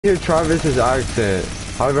Hear Travis's accent.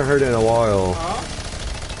 I haven't heard it in a while. Huh?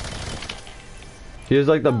 He has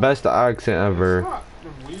like the best accent ever. It's not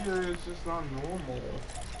weird, it's just not normal.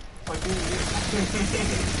 Like,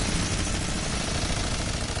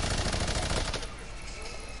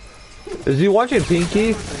 Is he watching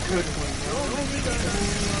Pinky?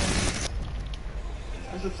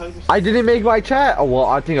 I didn't make my chat. Oh well,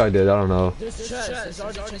 I think I did. I don't know.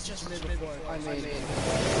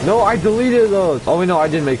 No, I deleted those. Oh wait, no, I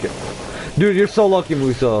didn't make it. Dude, you're so lucky,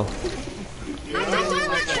 Musa.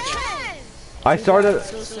 I started.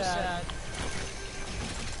 So sad.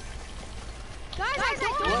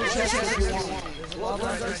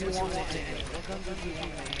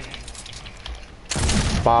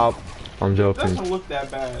 Bob, I'm it joking. doesn't look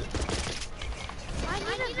that bad.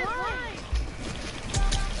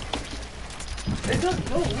 It doesn't,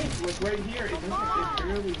 no, look, like right here, it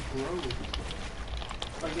barely grows.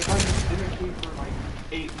 Like if I just didn't keep for like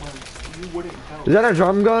 8 months, you wouldn't tell. Is that a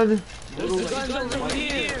drum gun? There's a gun over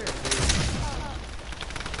here.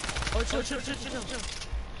 Oh, chill. So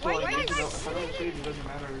like, if I don't save, it doesn't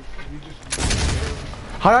matter. You just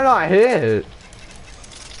How did I not hit?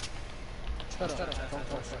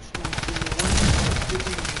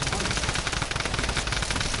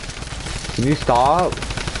 Can you stop?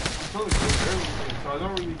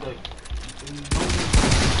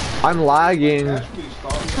 I'm lagging.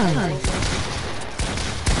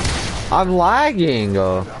 I'm lagging.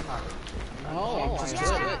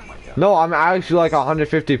 No, I'm actually like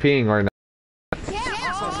 150 ping right now.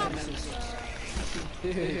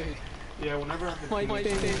 Yeah, whenever I My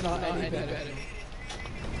ping's not any better.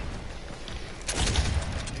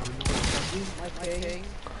 My ping.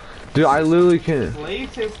 Dude, I literally can't.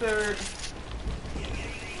 Blade sister.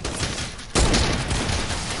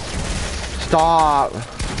 Stop.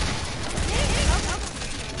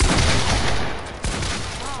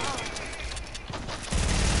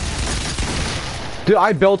 Dude,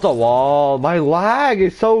 I built a wall. My lag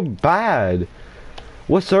is so bad.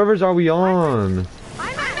 What servers are we on?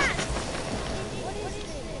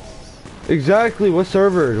 Exactly, what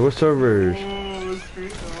servers? What servers?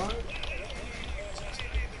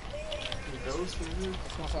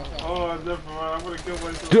 Oh, never mind. I'm gonna kill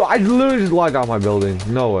myself. Dude, I literally just logged out my building.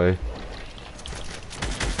 No way.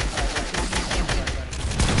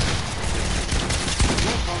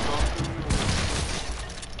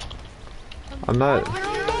 I'm not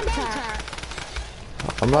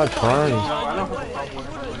trying.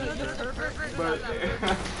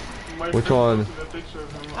 Which one?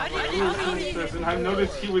 And I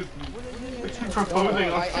noticed he was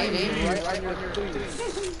proposing on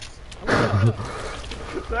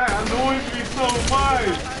That annoys me so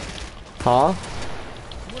much! Huh?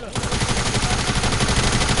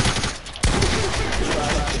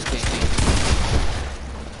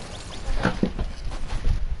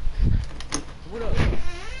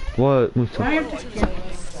 What? I'm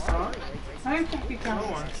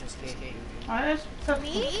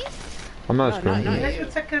not screaming.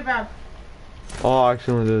 Oh, I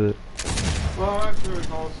accidentally did it. Well, actually,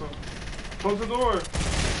 it's awesome. Close the door.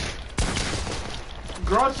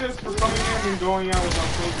 Gracias for coming in and going out without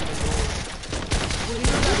closing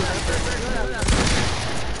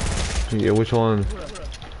the door. Yeah, which one?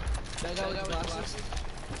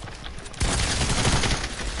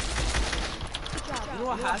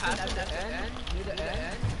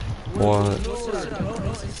 What?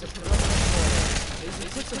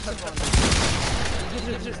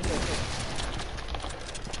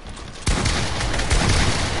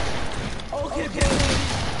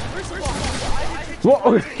 What?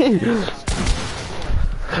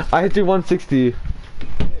 I hit you 160.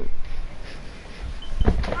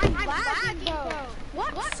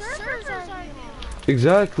 What servers are you on?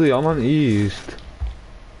 Exactly, I'm on East.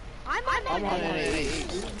 I'm on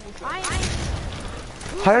East.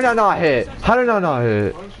 How did I not hit? How did I not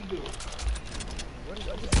hit?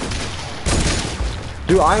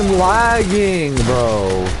 Dude, I'm lagging,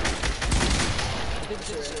 bro.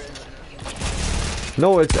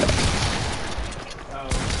 No, it's...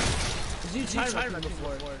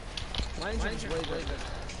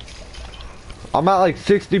 I'm at like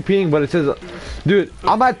 60 ping, but it says... Dude,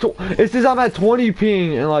 it says I'm at 20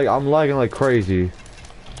 ping, and like, I'm lagging like crazy.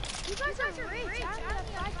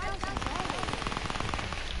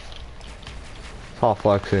 Hot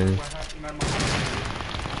flexing.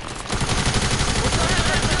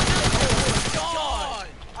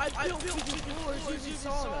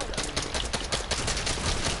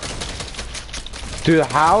 Dude,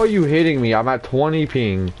 how are you hitting me? I'm at 20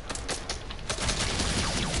 ping.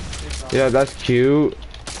 Yeah, that's cute.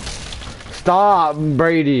 Stop,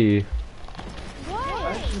 Brady.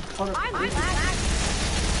 What? fucking cut up. I'm lagging.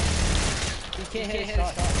 You can't hit a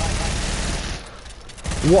shot.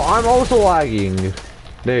 Well, I'm also lagging.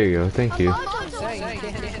 There you go. Thank you. I'm also Saying, you lagging.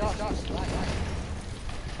 can't hit a shot.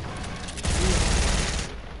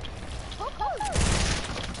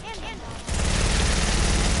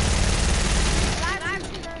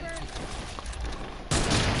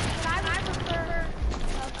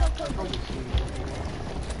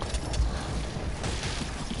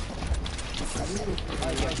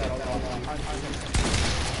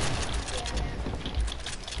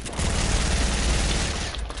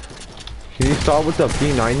 Can you start with the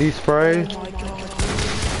P90 spray?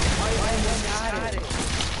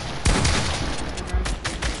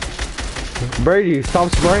 Brady, stop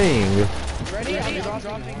spraying. Ready? I'm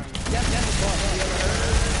dropping. Yes.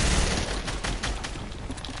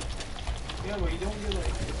 Yeah, but you don't get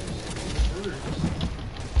like hurt.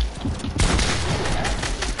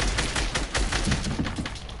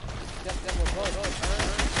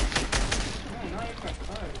 No, not even a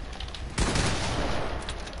cut.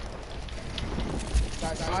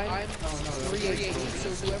 Guys, I'm 380, so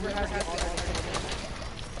whoever has the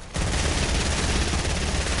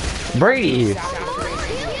Brady.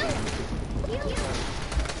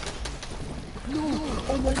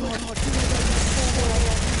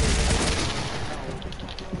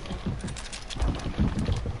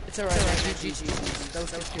 It's alright, GG. That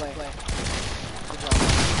was play.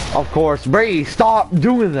 Of course. Brady, stop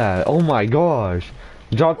doing that. Oh my gosh.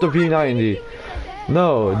 Drop the P90.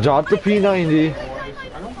 No, drop the P90. I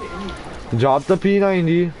don't get any cuts. Drop the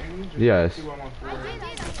P90. Yes.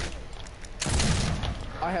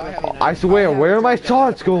 I have a P90. I swear, where are my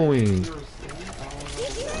shots going?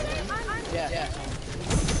 Yeah.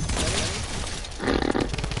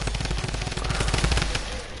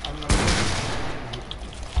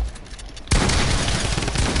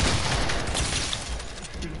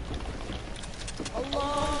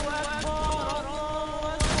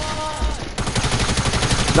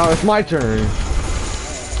 Now it's my turn. Let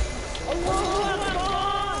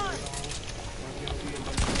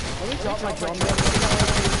me drop my drum.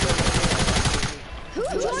 Who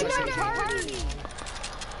joined our party?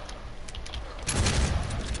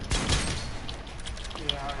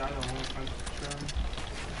 Yeah, I don't know. I'm sure.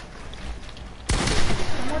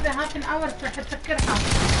 more than half an hour في حتسكرها.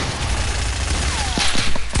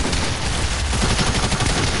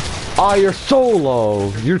 Ah, you're so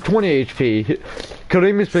low. You're 20 HP.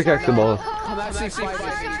 Kareem is pickaxeable. I'm actually 5 I'm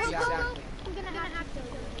gonna HP. have to.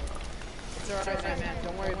 It's alright, man.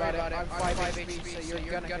 Don't worry about it. I'm 5 HP, so you're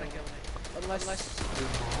gonna kill me. Unless...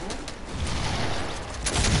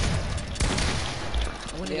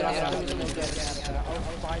 When you get off the building, you'll get it. I'll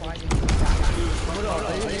 5 HP.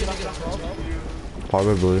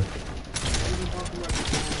 Probably.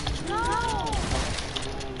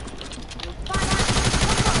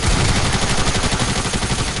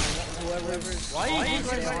 Why are you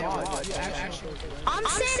guys I'm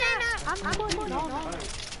saying I'm going on.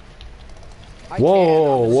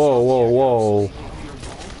 Whoa, whoa, whoa, whoa.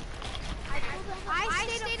 I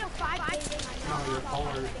stayed up 5 days. No, you're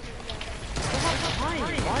taller.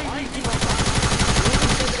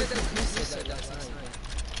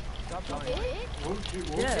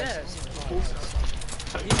 Yes.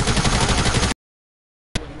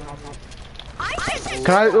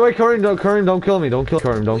 Can I wait, Kareem, don't kill me. Don't kill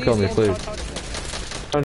Kareem, don't kill me, please.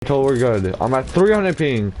 Until we're good. I'm at 300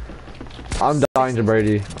 ping. I'm dying to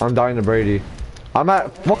Brady. I'm dying to Brady. I'm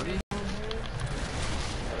at fuck.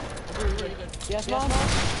 Yes, Mom?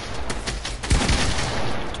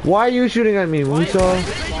 Why are you shooting at me, Musa?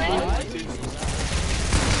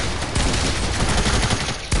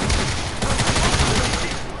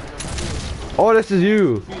 Oh, this is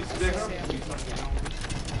you.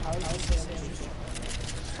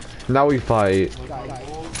 Now we fight.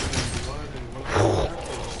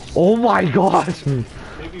 Oh my gosh.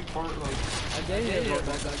 Maybe part like.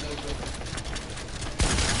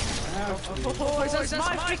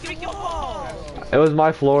 It was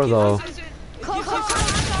my floor though.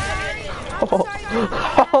 Oh,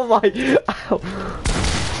 oh my. Ow.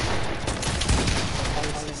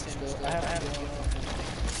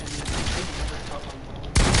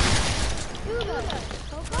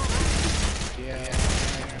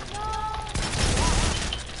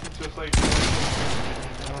 Just like.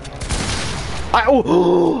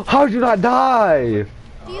 Oh, how'd you not die?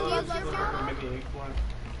 Do you love your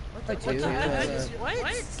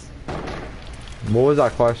What was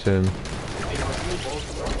that question?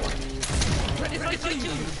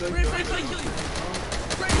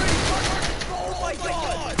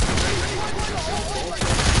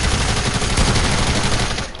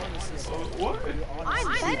 What? I'm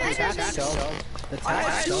better than you. The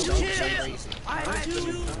tag so crazy. How much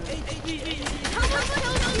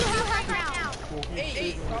kills do you have right now?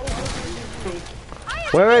 8.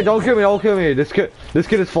 Wait, don't kill me, don't kill me. This kid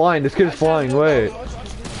is flying, this kid is flying, wait.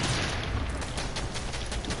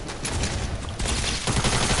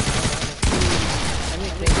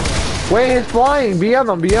 Wait, he's flying,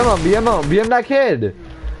 BM him, BM that kid.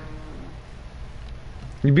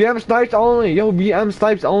 BM snipes only, yo, BM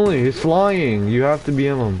snipes only, he's flying, you have to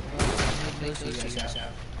BM him.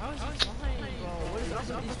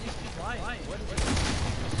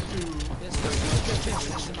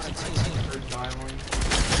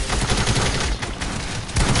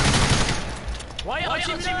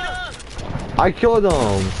 I killed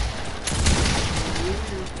him.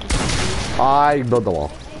 I built the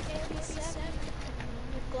wall.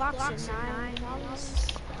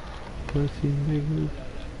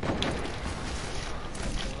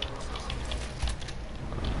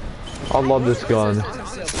 I love this gun.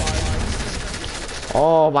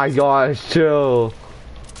 Oh my gosh, chill.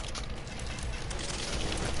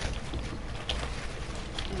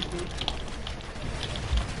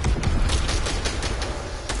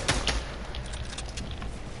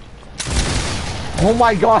 Oh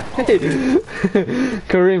my god!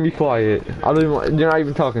 Kareem, be quiet. I don't even, you're not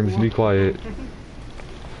even talking, just be quiet.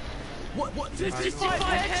 What? 55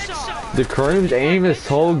 headshot! The Kareem's aim is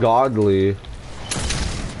so godly.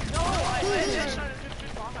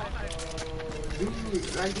 Dude,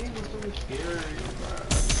 that game was so scary.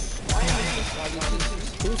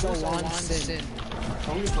 Who's the one sin?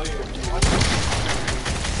 Only play it.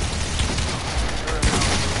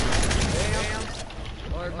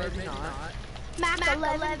 Or maybe not. Mac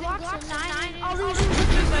 11, Glocks 9, all these.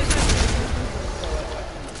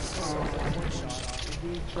 If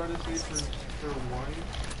you try to say for one,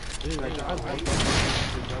 like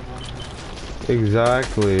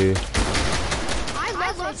Exactly. I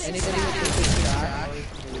love it.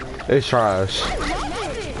 It's trash. I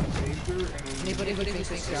love it. Anybody who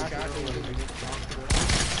thinks it's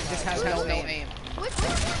just has no aim. Which I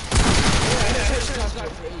have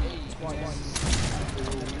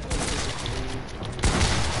 8.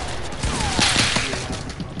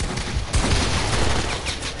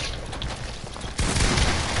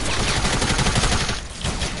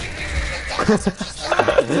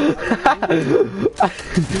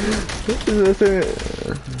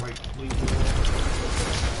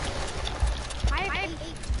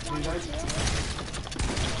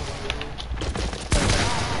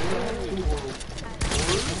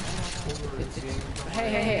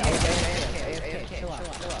 Hey, chill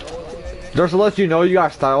out. Just to let you know, you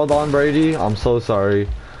got styled on, Brady. I'm so sorry.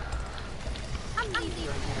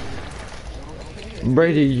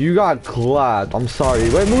 Brady, you got clapped. I'm sorry.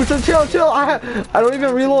 Wait, Musa, chill. I don't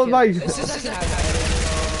even reload my.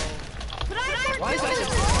 Why is that?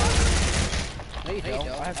 No, you don't.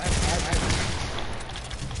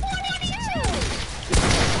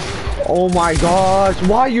 Oh my gosh!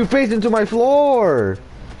 Why you face into my floor?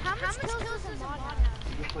 How much kills does a mod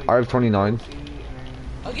have? I have 29.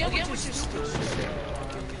 Again.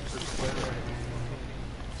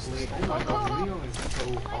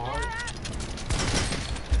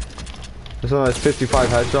 This one has 55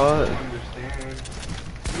 headshot.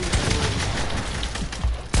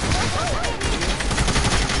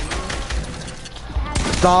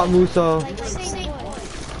 Stop, Musa.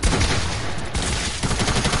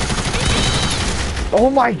 Oh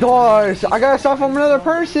my gosh! I got a shot from another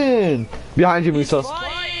person! Behind you, Musa. Who's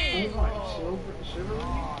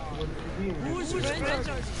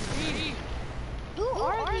Who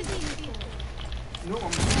are these people? No,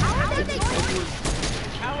 I'm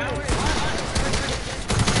How are they?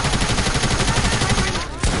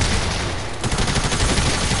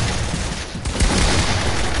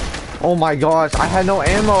 Oh my gosh, I had no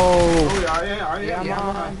ammo! Oh, I am.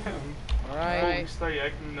 Alright. Start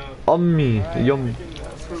acting up. Yummy. Yummy.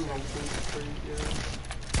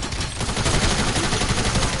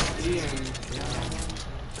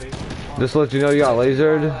 Just to let you know, you got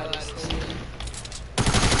lasered.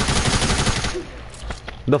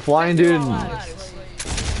 The flying dude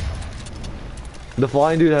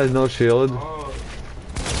has no shield.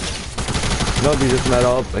 Nope, he just met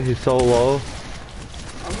up. He's so low.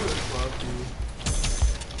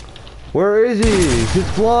 Where is he? He's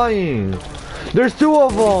flying. There's two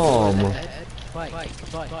of them. Fight.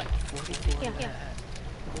 44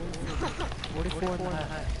 in the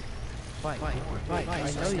hut. Fight. I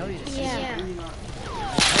know you. Yeah.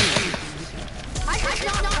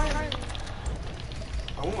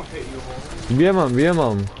 I won't hit you, home. BM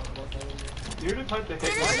him. You're the type to hit.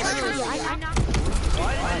 knocked him.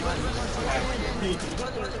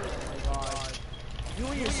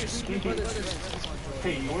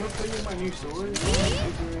 Hey, you wanna play with my new sword?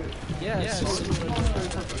 Yes.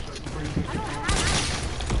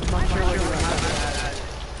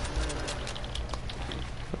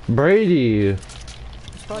 Brady,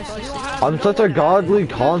 I'm such a godly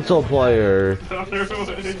console player.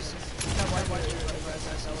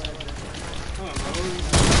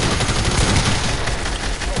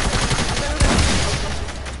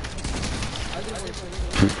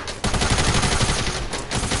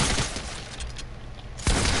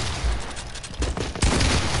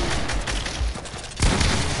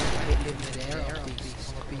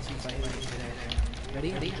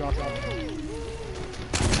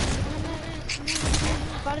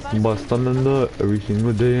 Bustin' in the every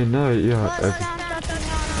single day and night, yeah.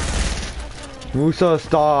 Musa,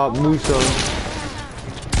 stop, Musa.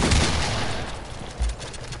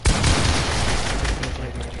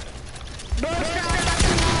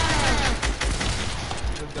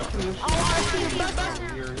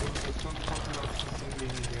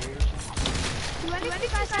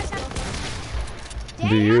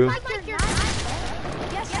 Do you?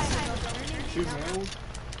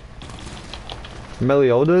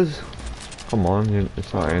 Meliodas? Come on,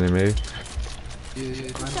 it's not anime. Dude,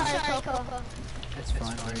 that's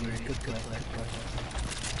fine, Brady. Good play.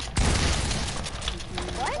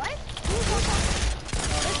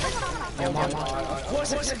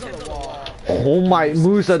 Oh my,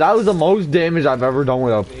 Musa, that was the most damage I've ever done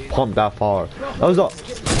with a pump that far. That was a...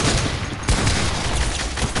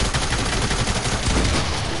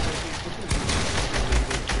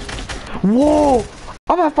 Whoa!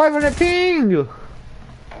 I'm at 500 ping!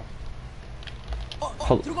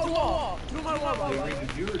 Through my wall!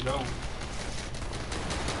 You or no?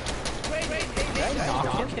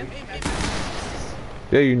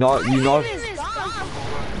 Yeah, you not.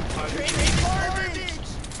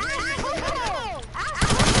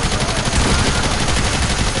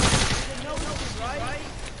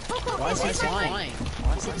 Why is he flying?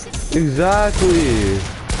 Exactly.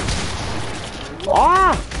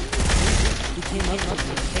 Ah! He came up with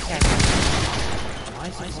me, pickaxe.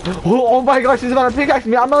 Oh my gosh, he's about to pickaxe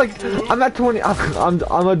me. I'm at 20. I'm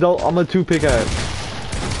a 2 pickaxe.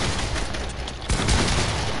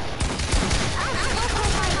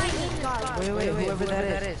 Wait, whoever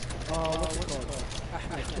that is.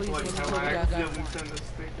 What's it called?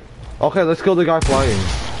 Okay, let's kill the guy flying.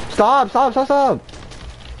 Stop! Alright,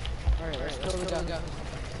 let's kill the guy.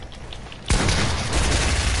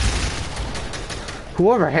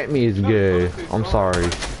 Whoever hit me is gay. I'm sorry.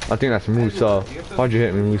 I think that's Musa. Why'd you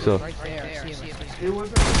hit me, Musa? Right there, see him.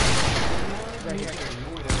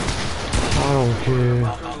 I don't care.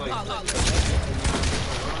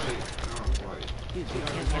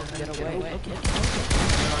 Get away.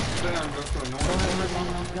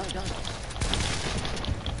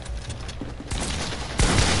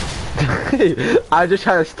 I just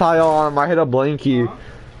had a style on him. I hit a blankie.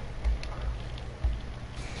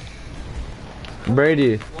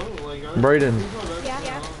 Brady. Brayden.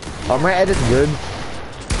 Yeah. Are my edits good?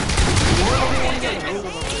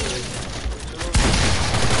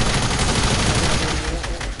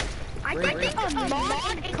 I think a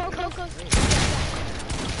mod and Coco's.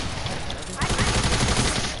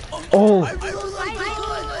 Oh. I think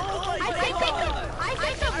the mod and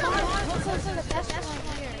Coco's are the best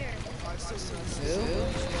one here.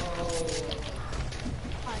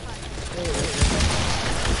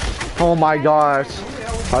 Oh my gosh.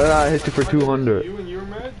 How did I hit you for 200? You and you're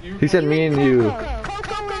mad? He said me and you.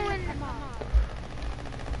 Coco and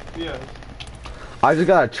Yeah. I just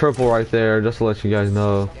got a triple right there, just to let you guys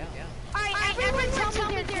know. Alright, everyone tell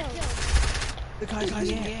me their kills. The guy's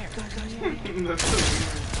in the air. That's so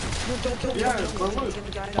weird. Yeah, but look.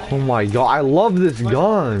 Oh my god, I love this If I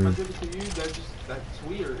gun. give it to you, that's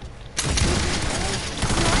weird.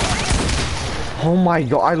 Oh my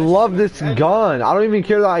god, I love this gun. I don't even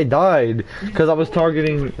care that I died because I was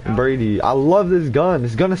targeting Brady. I love this gun.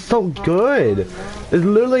 This gun is so good. It's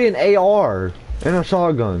literally an AR and a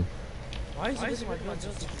shotgun. Why is this my gun?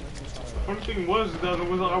 Funny thing was that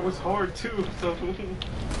I was hard too, so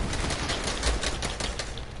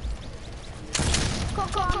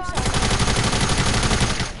Coco, I'm sorry.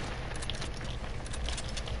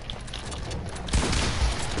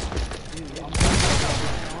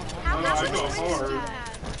 How I much go experience do you hard. have?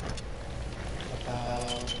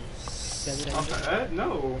 7 off the head?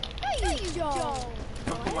 No. No, you don't.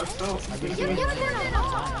 Not for myself. You're gonna put it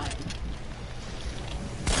on.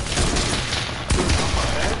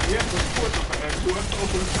 Yeah, of course off the head. Who else?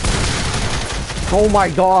 Oh my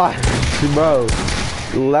god, bro.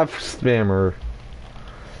 Left spammer.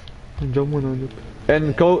 Jump 100.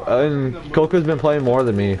 And Coco's been playing more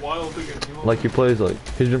than me. Like he plays like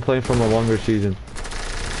he's been playing from a longer season.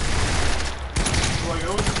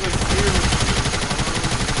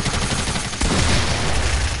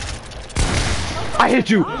 I hit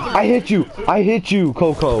you! I hit you! I hit you,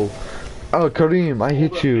 Coco! Oh, Kareem, I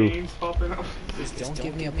hit you. Just don't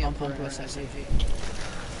give me a pump or SMG.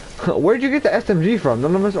 Where'd you get the SMG from?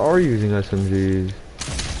 None of us are using SMGs.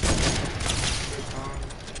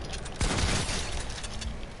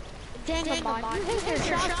 Dang, Amon, you hit your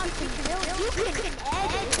shots, you can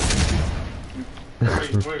edit.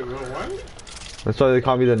 Wait, what? That's why they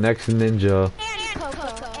call me the next ninja. And Coco.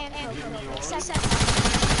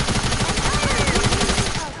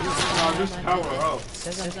 No, just power up.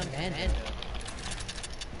 Says I'm an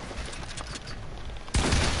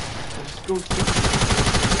Just go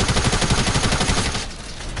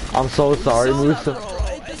I'm so sorry, Musa.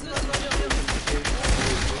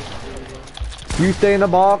 You stay in the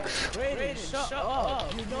box. Brady, shut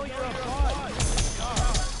up. You know you're a bot.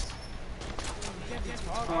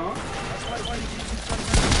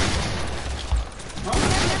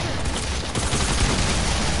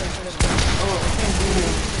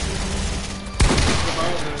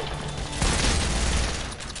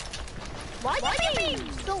 Why are you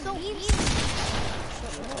being so mean?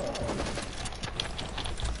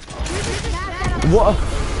 What?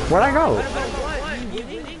 Where'd I go?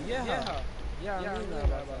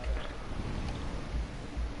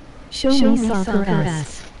 Show me soccer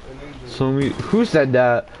ass. So me, who said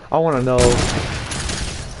that? I want to know.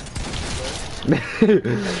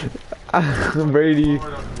 Brady.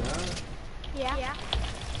 Yeah.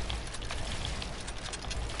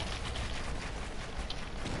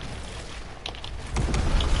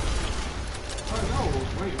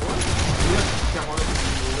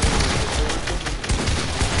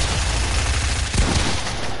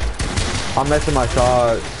 I'm messing my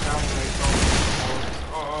shots.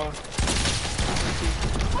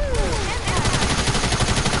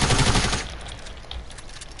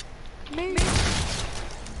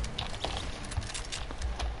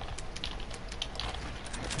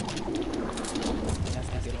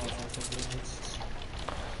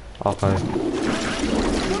 Okay. I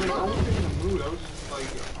was in the mood. I was just like,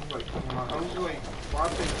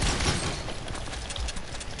 watching.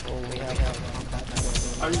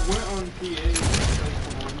 I went on PA,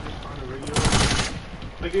 on the radio.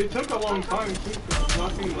 Like, it took a long time, too, because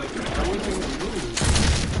nothing, like, I wasn't in the mood.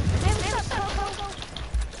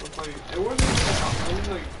 But, like, it wasn't,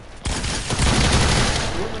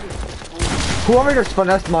 Whoever just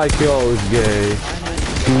finessed my kill is gay.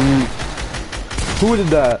 Who did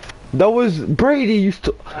that? That was Brady.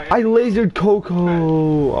 I lasered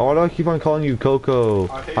Coco. Why do I keep on calling you Coco?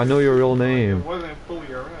 I know your real name. It wasn't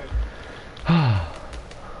fully alright.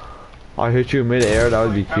 I hit you mid-air. That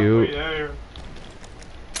would be cute. It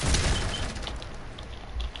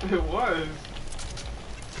was.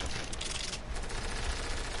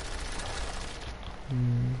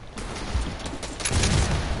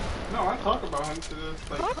 No, I talk about him to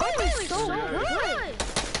this. Like, Coco is so good.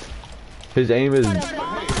 His aim is. Well,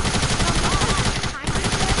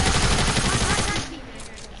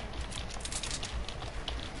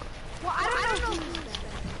 I don't know.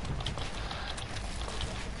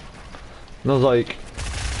 No, like,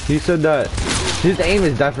 he said that his aim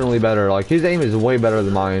is definitely better. Like, his aim is way better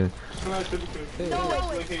than mine.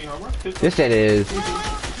 Yes, it is. Maybe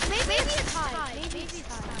it's high.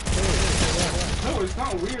 No, it's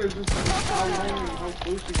not weird. It's just how long and how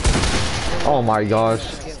close you get. Oh my gosh.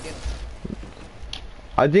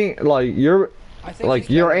 I think like your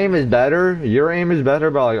aim is better. Your aim is better,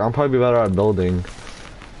 but like I'm probably better at building.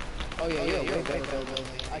 Oh yeah, way better building.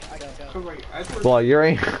 I can Well, your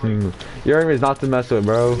aim is not to mess with,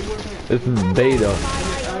 bro. It's beta.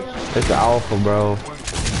 It's alpha, bro.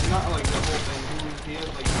 Not like the whole thing. He has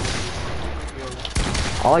like.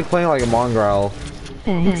 I like playing like a mongrel.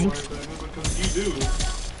 Thanks. Because you do.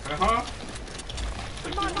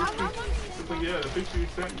 Like, yeah, the picture you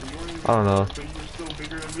sent me. I don't know. But you were still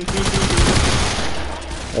bigger than me.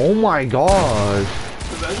 Oh my gosh.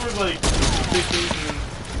 Because Edward's like 15 and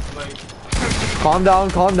like. Calm down,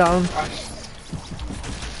 calm down.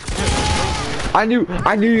 I knew you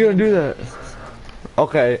were gonna do that.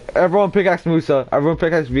 Okay, everyone pickaxe Musa. Everyone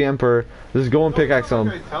pickaxe the Emperor. Just go and pickaxe him.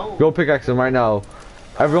 Go pickaxe him right now.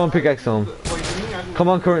 Everyone pickaxe him. Come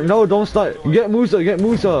on, Current. No, don't start. Get Musa, get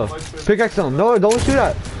Musa. Pickaxe him. No, don't shoot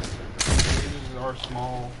that. Are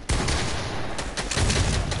small.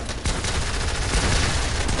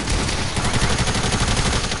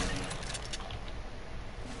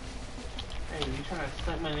 Hey, you trying to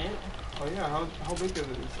step my in? Oh yeah. how big is it?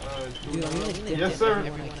 Dude, I'm gonna dip yes, sir.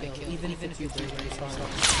 everyone I kill, even if you do very sorry.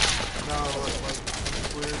 No, like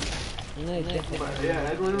weird. I'm gonna dip But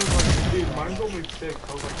yeah, Edward was like, dude, mine's only 6.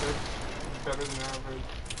 I was like, that's better than average.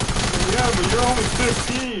 Like, yeah, but you're only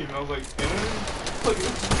 15. I was like, like,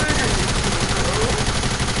 it's bigger.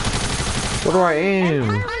 What do I aim?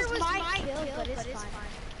 Empire was my kill, but it's fine.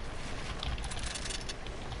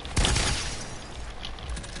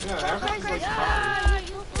 Yeah, average is like 5.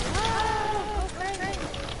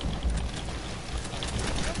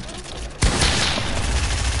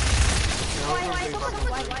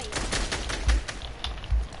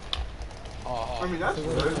 I mean, that's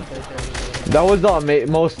good. That was the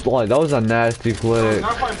most like that was a nasty clip.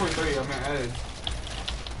 Not 5.3, I meant edge.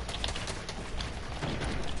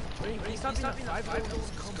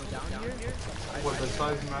 What, the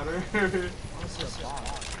size matter?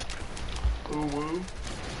 Ooh woo.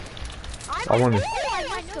 I want to.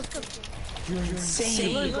 You're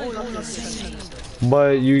insane.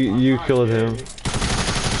 But you killed him.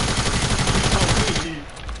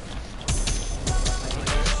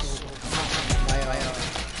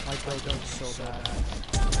 My building's so bad.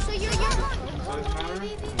 So you're Size matter?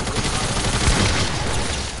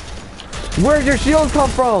 Where did your shield come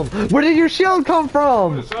from? Where did your shield come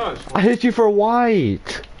from? What's us? I hit you for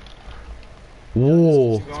white.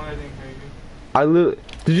 Whoa. Keep going, I didn't hear you.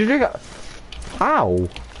 I did you drink a... Ow.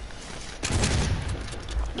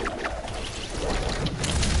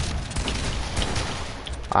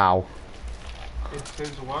 Ow. It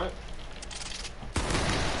says what?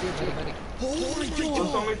 Oh my What's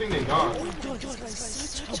the only thing they got? god, this guy's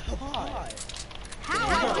such a bot. They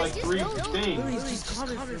got like 3 things. He's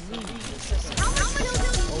coming for me.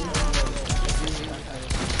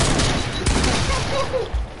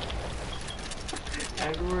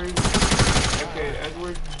 Edward. Okay,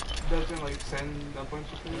 Edward doesn't like send a bunch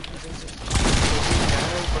of things.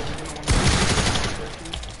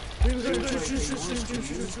 He was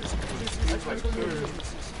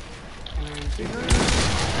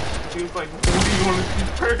like, what do you want to see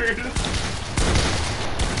first?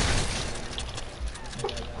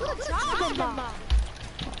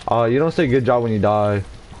 You don't say good job when you die.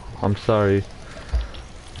 I'm sorry.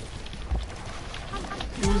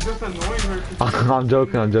 He was just annoying her. I'm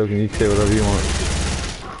joking. You can say whatever you want.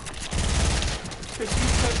 Cause she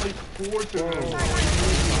said like 4 to him.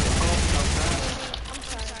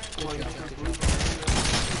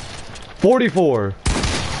 44.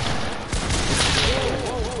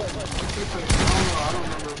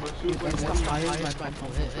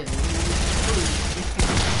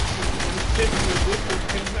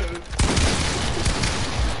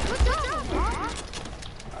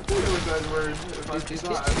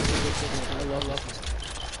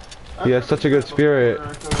 He has such a good spirit.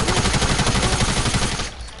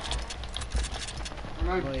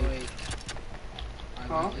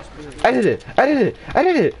 Huh? Edit it.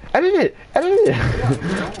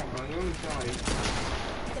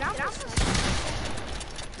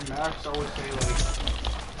 Max always say like,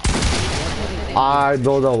 I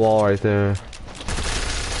build a wall right there.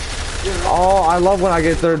 Oh, I love when I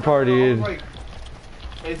get third partied.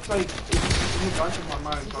 It's in the back of my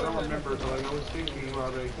mind, so I don't remember, but like I was thinking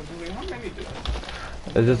about it, because like, how many did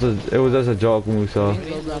It was just a joke, Musa.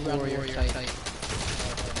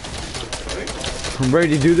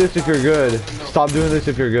 Brady, do this if you're good. Stop doing this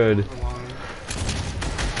if you're good.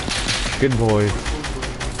 Good boy.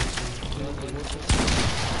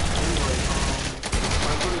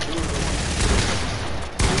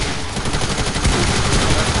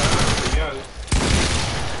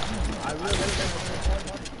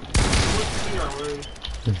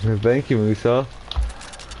 Thank you, Musa.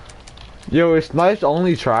 Yo, it's nice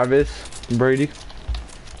only Travis, Brady.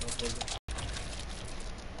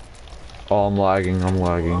 Oh, I'm lagging.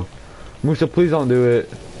 Musa, please don't do it.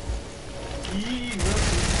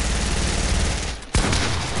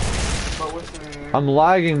 I'm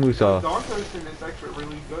lagging, Musa. Dog hosting is actually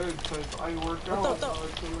really good, because I work out, so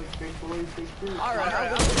it's like big boys, big groups.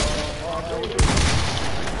 Alright.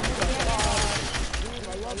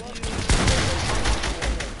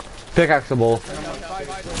 Pickaxeable.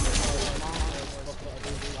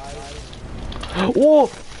 Whoa!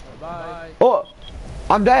 Oh!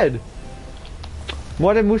 I'm dead!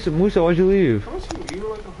 Why did Musa, why'd you leave? How much you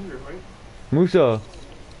were like 100, right?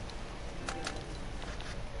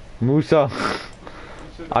 Musa.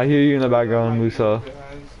 I hear you in the background, Musa.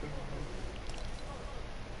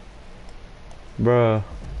 Bruh.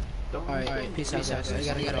 Alright, peace out, guys. I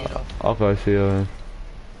gotta get off. Okay, see ya.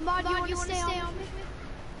 Mod, you wanna stay on me?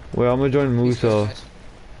 Wait, I'm gonna join Musa.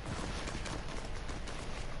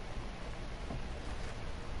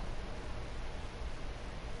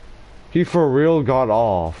 He for real got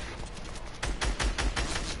off.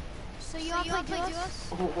 So you all play duos?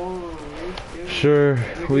 Oh, Sure,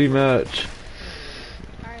 we match.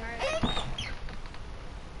 Alright.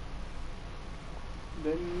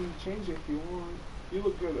 Then you change it if you want. You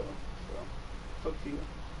look good though, so it's up to you.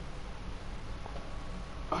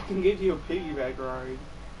 I can get you a piggyback ride.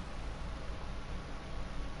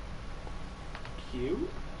 Cute?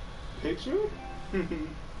 Picture?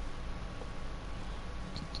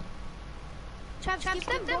 Travis,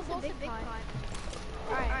 give them both a big pot.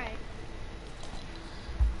 Alright.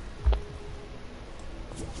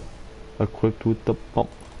 Equipped with the pump.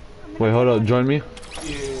 Wait, hold up, join me.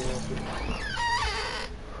 Yeah.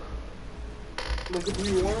 Like if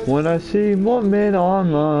you want When I see more men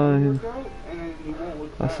online, workout, and then you won't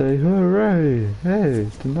look I back. say hooray, hey,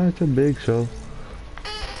 tonight's a big show.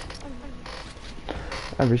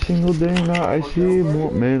 Every single day now I see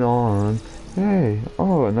more men on. Hey,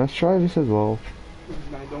 oh, and that's Travis as well.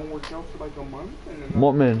 And I don't work out for like a month, and then What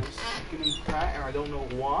I'm man? just getting fat, and I don't know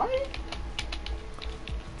why.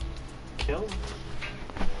 Kill.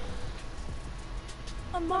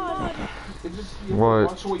 Ahmad, It's just you What?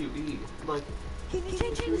 watch what you eat. Like can you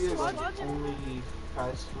change if the you eat squad? like only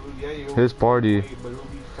fast food, yeah, you His party. weight, but it'll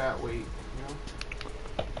be fat weight. You know.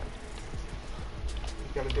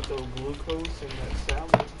 You gotta get the glucose in that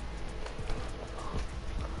salad.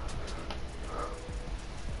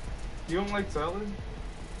 You don't like salad?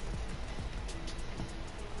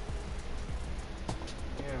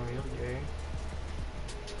 Yeah, you're gay.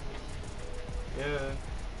 Yeah.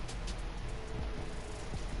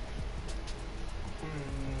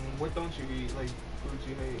 What don't you eat? Like, foods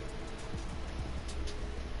you hate?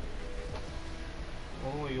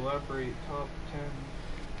 Oh, elaborate. Top 10.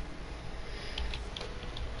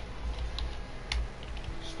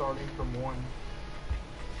 Starting from 1.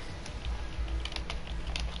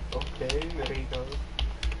 Okay, there you go.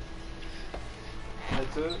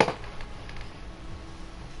 That's it.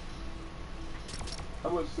 How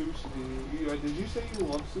about sushi? Did you say you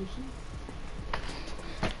love sushi?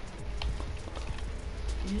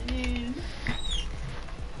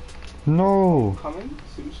 No. Coming?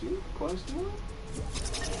 Sushi? Close to it?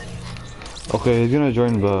 Okay, he's gonna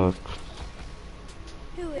join back.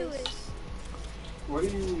 Who is? Where do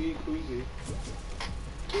you eat cuisine?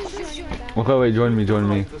 Who's joining back? Okay, wait, join me.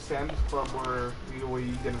 Like the Sam's Club where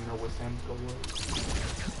you didn't know what Sam's Club was.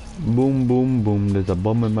 Boom, boom, boom, there's a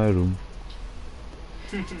bomb in my room.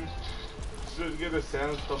 Just get a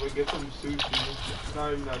Sam's Club and get some sushi. It's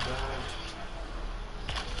not even that bad.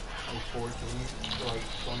 Like 14 to like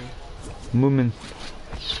 20. Moving.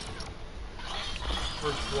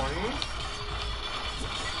 For 20?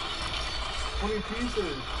 20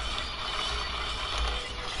 pieces.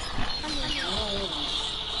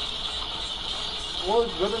 Well,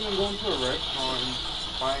 it's better than going to a restaurant and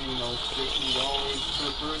buying, you know, $50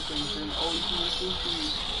 per person and saying, oh, you can eat sushi.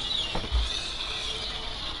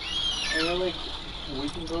 And then, like, we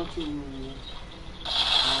can go to,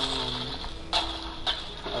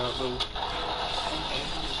 the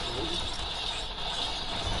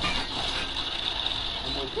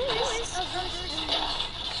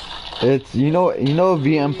It's, you know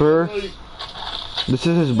V Emperor? This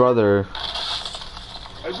is his brother.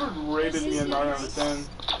 Edward rated me a 9 out of 10.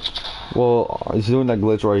 Well, he's doing that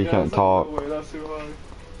glitch where you can't that's talk. No way, that's too high.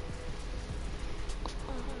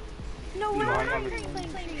 No, we're Nine not out of playing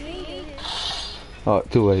 10. creative. Oh,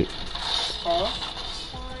 too late. Huh?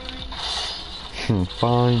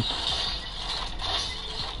 Fine.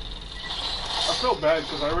 I felt bad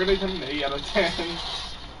because I rated him an 8 out of 10.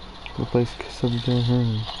 Go place kiss of the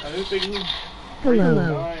hand. I didn't think he was Hello. 9.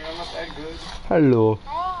 I'm not that good. Hello.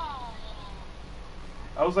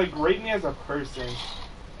 I was like, rate me as a person.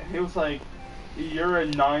 And he was like, you're a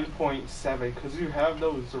 9.7 because you have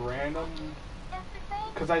those random.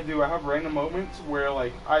 Because I do. I have random moments where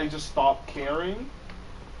like I just stop caring.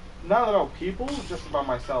 Not about people, just about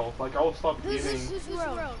myself. Like I'll stop eating Who's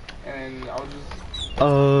world? and I'll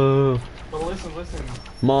just. But listen.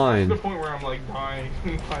 Mine. To the point where I'm like dying.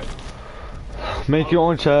 Like, Make your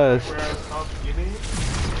own chest. where I stop eating,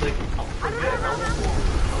 like I'll forget how to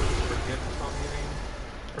I'll just forget to stop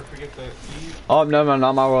eating, or forget to eat. Oh, no,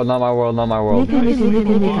 not my world, not my world, not my world.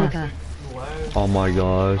 Nika. Less. Oh my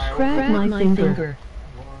gosh. Grab my finger.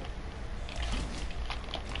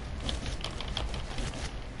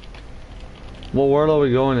 What world are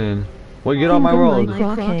we going in? Wait, get on my world.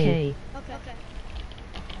 Croquet. Okay.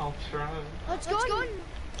 I'll try. Let's go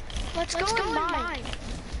in mine.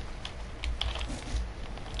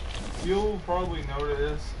 You'll probably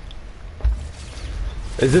notice.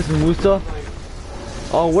 Is this Musa? Like,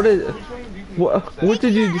 Oh, what is? which one do you think What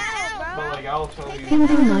did you? Bro. But like I'll tell you,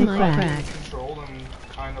 Killing my frag. control them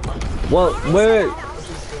kind of like. Well, wait. Which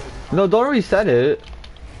is good. No, don't reset it.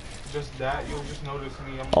 Just that, you'll just notice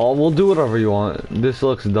me. Oh, we'll do whatever you want. This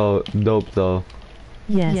looks dope though.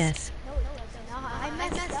 Yes. No, I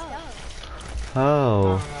messed up.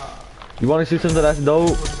 How? You want to see something that's dope?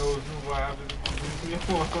 Who knows what happened? Leave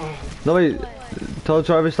me alone. No wait. Tell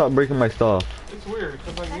Travis stop breaking my stuff. It's weird,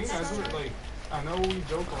 cause like me, I do it like, I know we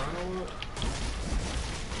joke around a lot,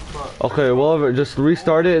 but Okay, well, just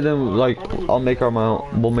restart it and then like I'll make our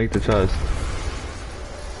mount. We'll make the chest.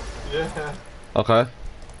 yeah. Okay.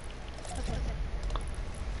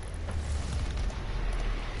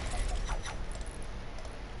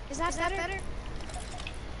 Is that better?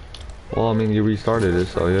 Well, I mean you restarted it,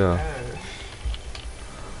 so yeah. Yeah.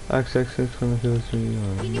 XXX gonna kill us.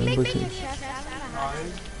 Can you make me a chest?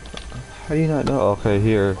 Alright. How do you not know? Okay,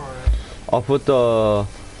 here. Alright. I'll put the. Yeah,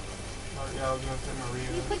 I was gonna say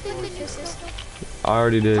Maria. You put the new system. I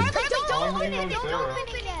already did. Don't open it! know Don't Sarah.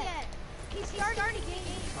 open it yet! He's starting a game.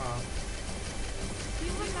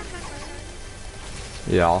 You want my friend?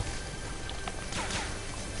 Yeah.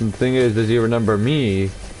 The thing is, does he remember me?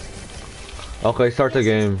 Okay, start the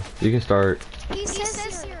game. You can start. He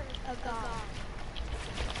says you're a god.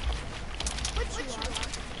 What you are?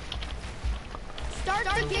 Start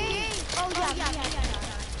the game! Oh yeah.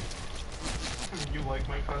 You like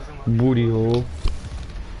my cousin? Booty hole.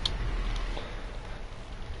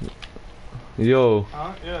 Yo.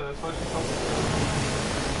 Huh? Yeah, that's what she told me.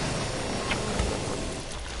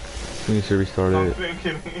 You need to restart I'm it.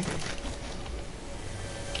 thinking.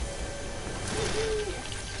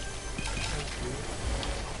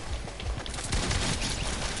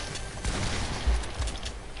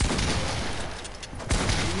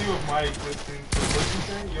 My existence. So what you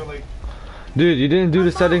say? You're like, Dude, you didn't do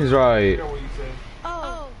the settings I right. forgot what you said.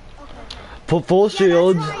 Oh, okay. Put full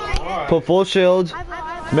shields. Why? Put full shields.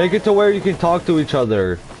 Make it to where you can talk to each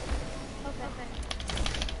other.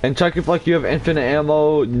 And check if like you have infinite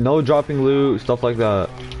ammo, no dropping loot, stuff like that.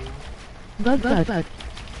 Bug. What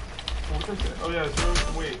was it? Oh yeah, so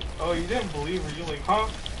wait. Oh, you didn't believe her. You're like, huh?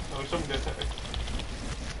 Oh, something good.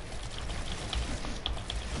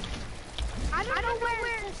 I don't know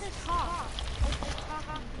where this is hot.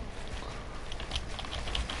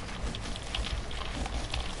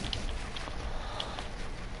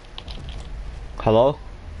 Hello?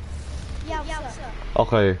 Yeah, what's up?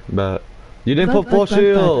 Okay, bet. You didn't put Bug, full bug, bug, bug.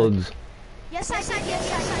 shields. Yes, I said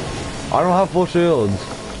yes. I don't have full shields.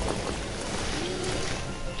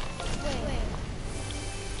 Wait.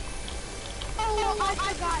 Oh, I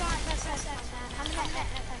forgot.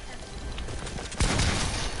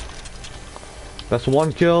 That's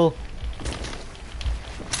one kill.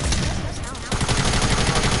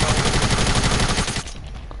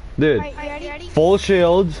 Dude, Are you ready? full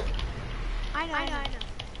shields. I know.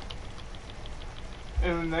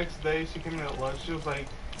 And the next day, she came in at lunch. She was like,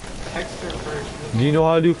 text her first. Do you know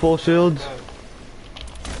how to do full shields?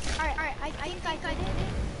 Alright, I think I did it.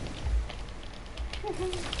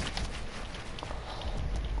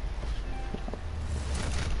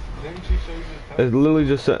 Didn't she show you the text? It literally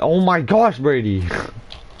just said, oh my gosh, Brady.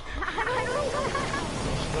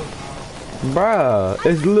 Bruh,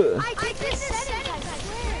 it's I did this setting, I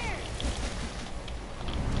swear.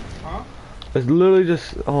 Huh? it's literally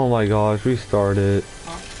just, oh my gosh, restart it.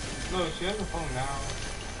 Huh? No, she has a phone now.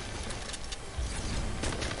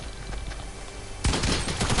 You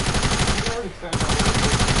already sent her.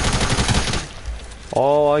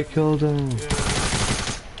 Oh, I killed him. Yeah.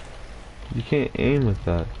 You can't aim with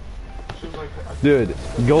that. She was like, Dude,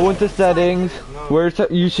 go into settings, where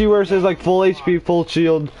you see where it says like full HP, full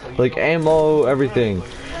shield, like ammo, everything.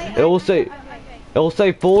 It will say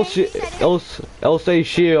full it'll say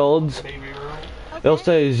shields. baby girl. It'll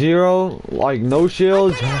say 0, like no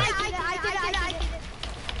shields. I did it.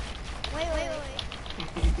 Wait.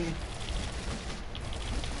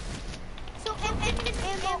 So,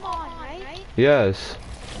 ammo on, right? Yes.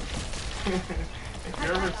 If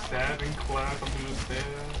you're ever sad in class, I'm gonna say that.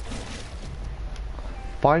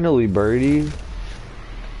 Finally, Birdie.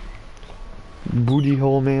 Booty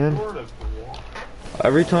hole man. Lord of war.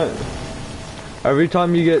 Every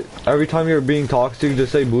time you're being toxic,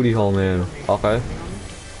 just say booty hole man. Okay.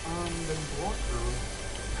 Then block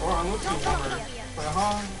her. Or unless you want her. Like,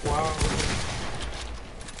 huh?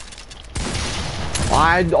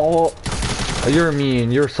 Wow. You're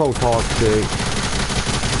mean. You're so toxic.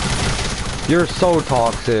 You're so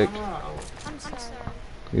toxic. I'm sorry.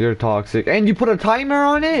 You're toxic. And you put a timer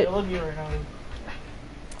on it? I love you right now.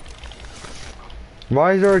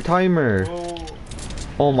 Why is there a timer? Oh,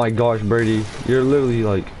 Oh my gosh, Brady. You're literally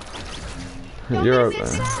like... You're a...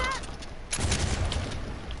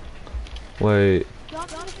 Wait. Don't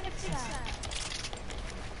fix that.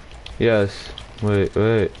 Yes. Wait.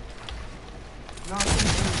 Wait.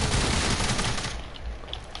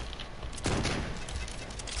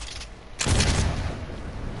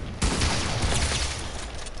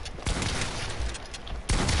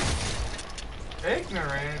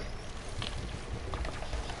 Ignorant.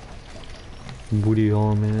 Booty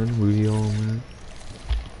hole, man. Booty hole, man.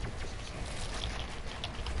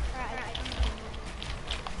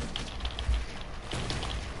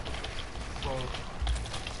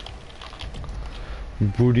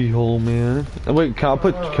 Booty hole, man. Wait, can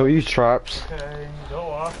we use traps? Okay, go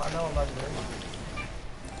off. I know I'm not there.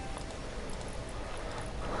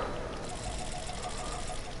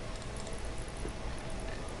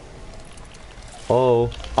 Oh,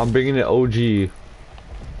 I'm bringing it OG.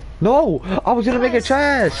 No, I was gonna make a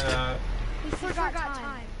chest. We forgot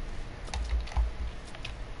time.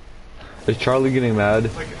 Is Charlie getting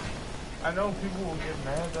mad? Like, I know people will get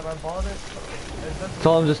mad that I bought it.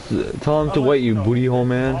 Tell him to wait, you booty hole,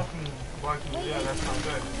 man. Yeah, that's not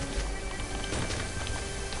good.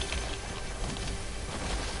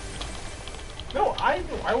 No,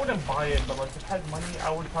 I wouldn't buy it, but like if I had money,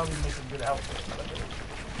 I would probably make a good outfit out of it.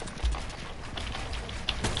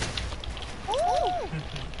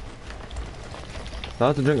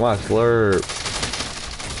 Not to drink my slurp.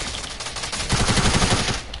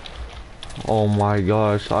 Oh my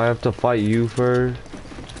gosh, I have to fight you first.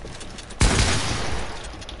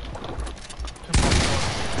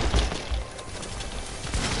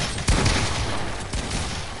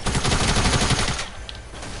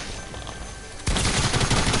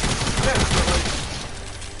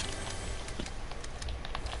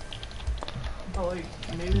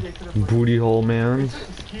 Booty hole, man. It's just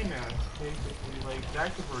a ski mask, basically. Like,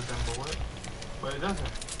 that could resemble it, but it doesn't.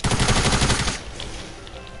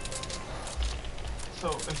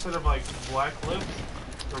 So, instead of like black lips,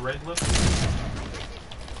 the red lips.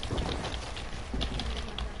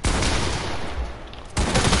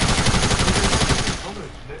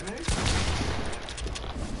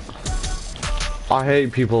 I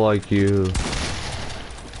hate people like you.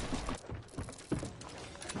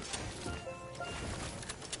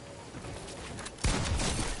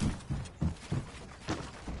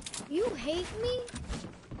 You hate me?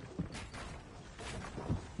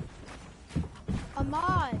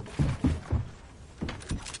 Ahmad.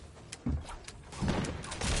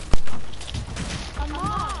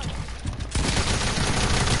 Ahmad.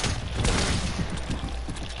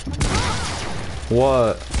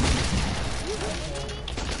 What?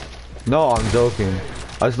 No, I'm joking.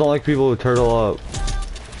 I just don't like people who turtle up.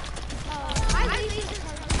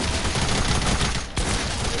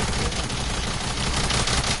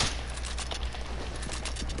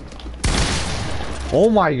 Oh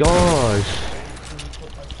my gosh.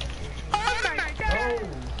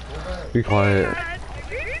 Be quiet.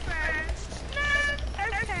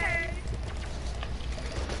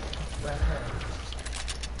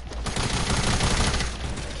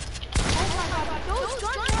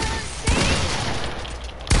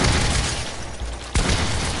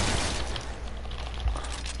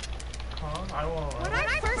 When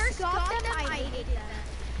I first got them, I hated them.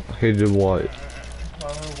 Hated what?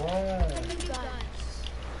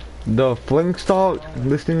 The Flintstock,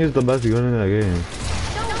 this thing is the best gun in that game.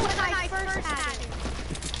 No, when I first had it.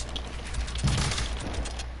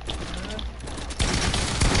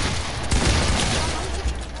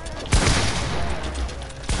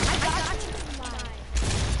 I got you mine.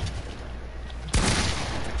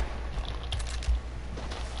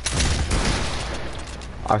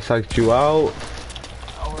 I psyched you out.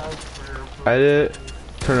 Edit.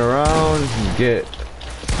 Turn around. Get.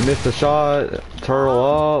 Miss a shot. Turtle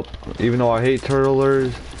up. Even though I hate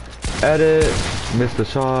turtlers. Edit. Miss the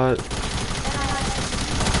shot.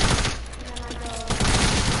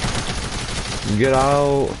 Get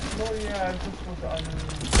out. Oh yeah, I just was on.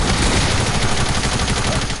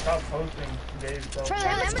 Stop posting Dave. Charlie,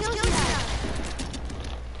 how much kills you have?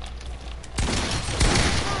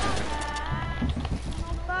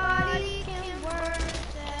 Nobody can work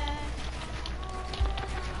that.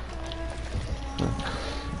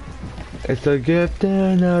 It's a gift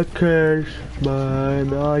and a curse,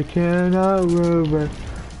 but I cannot reverse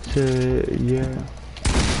it, yeah.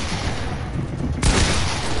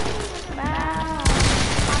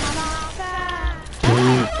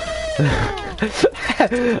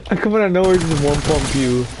 I come out of nowhere just one pump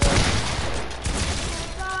you.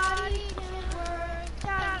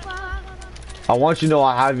 I want you to know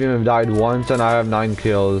I haven't even died once and I have 9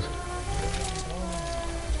 kills.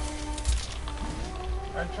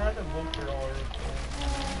 I tried to look for all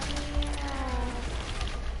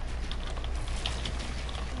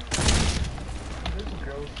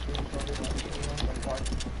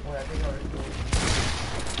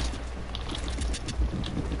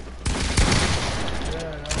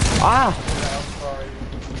Ah! Yeah, I'm sorry.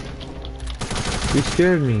 You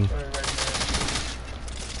scared me. Sorry, right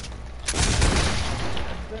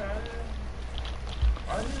there.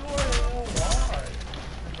 I just want to know why.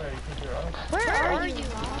 Because you're up. Where are you?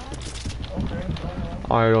 Okay,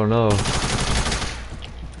 I don't know.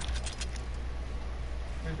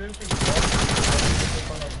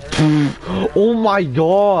 Oh my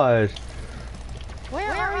gosh!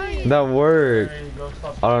 Where are you? That worked. There you go,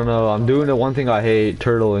 stop. I don't know. I'm doing the one thing I hate,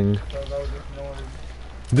 turtling. That was just noise.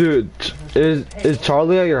 Dude, is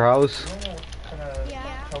Charlie at your house? You don't know what kind of Yeah.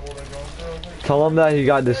 trouble they're going through. Like, Tell him that he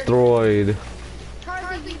got destroyed.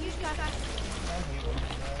 Charlie, you just got. I hate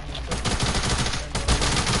them,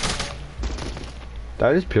 Did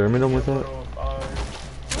I just pyramid him with that? Where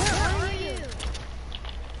are you?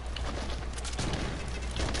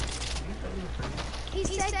 He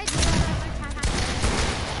said you don't have time.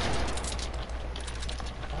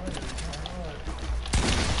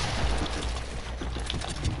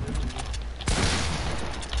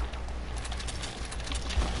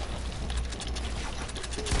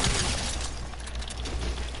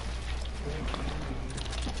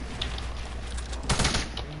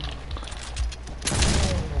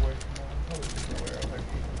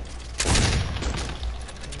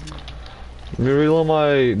 Let me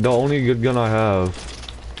reload the only good gun I have.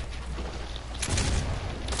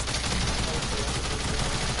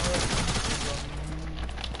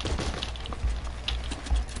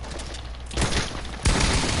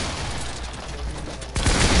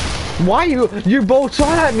 Why you both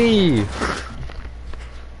shot at me?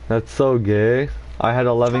 That's so gay. I had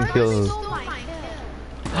 11 kills.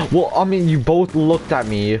 Well, I mean, you both looked at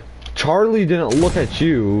me. Charlie didn't look at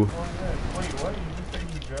you. Wait, what? You just say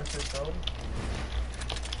you dress yourself?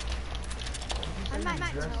 I'm not You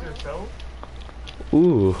dress yourself?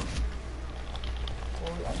 Ooh. Well,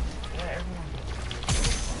 yeah, everyone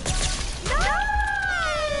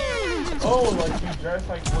does. Oh, like you dress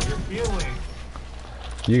like what you're feeling.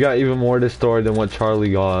 You got even more destroyed than what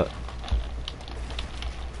Charlie got.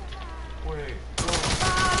 Wait,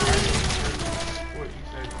 what you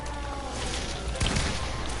said?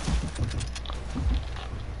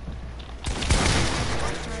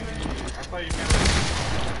 I thought you meant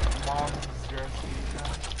like mom's dress.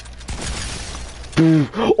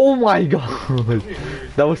 Oh my god.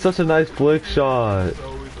 That was such a nice flick shot. It's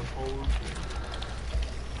always opposed.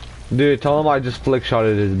 Dude, tell him I just flick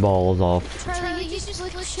shotted his balls off. Charlie, you just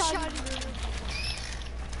like shot.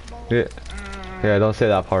 Yeah. Yeah, don't say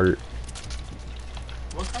that part.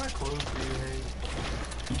 What kind of clothes do you hate?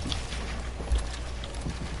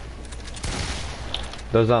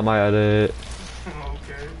 That's not my edit.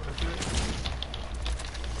 Okay, that's it.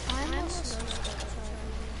 I'm also.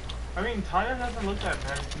 I mean, Tyler doesn't look that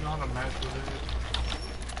bad if you know how to mess with it.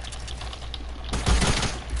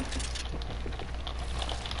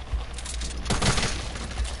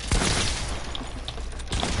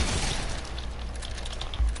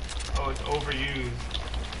 Oh, it's overused.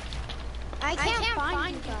 I can't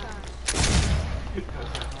find you guys. It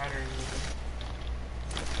doesn't matter either.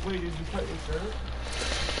 Wait, did you cut your shirt?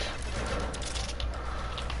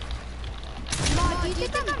 Mom, do you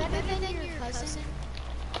think I'm better than your cousin?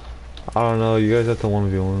 I don't know, you guys have to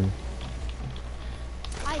 1v1.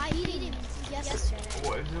 I beat him yesterday.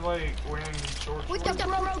 What, is it like wearing shorts? With the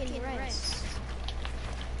broken wrist.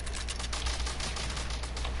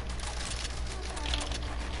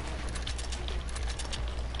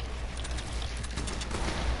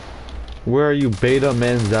 Where are you beta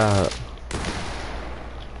men's at?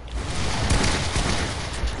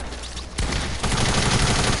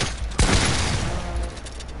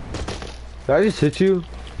 Did I just hit you?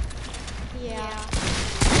 Yeah.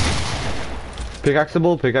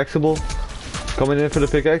 Pickaxeable, pickaxeable. Coming in for the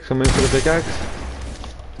pickaxe, coming in for the pickaxe.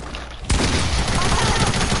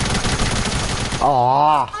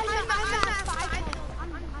 Ah, I'm at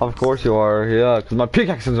 5. of course you are, yeah, because my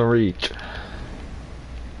pickaxe is in reach.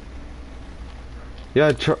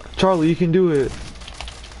 Yeah, Charlie, you can do it.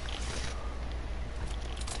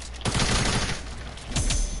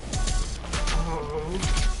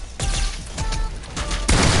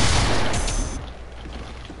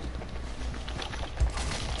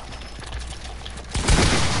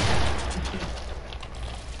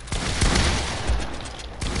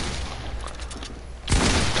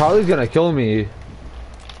 Charlie's gonna kill me.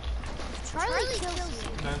 Charlie kills you.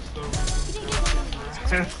 That's the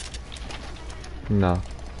reason. No.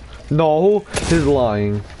 No, he's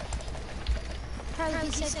lying. Charlie,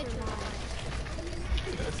 he said you're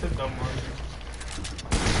lying. That's a dumb one.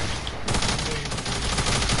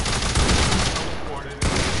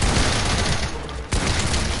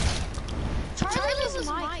 Charlie was was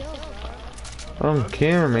my kill, bro. I don't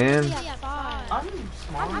care, man. Yeah, five. I'm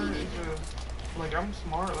smart. It's just, like, I'm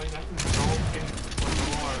smart. Like, I can go in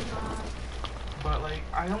hard. But, like,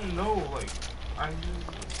 I don't know. Like, I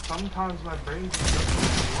just, sometimes my brain just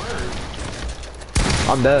doesn't work.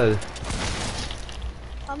 I'm dead.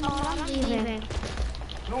 I'm leaving.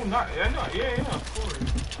 No, not, yeah, no, yeah, of course.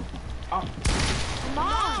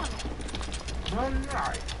 Mom! No,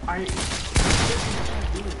 I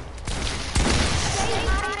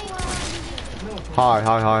Hi.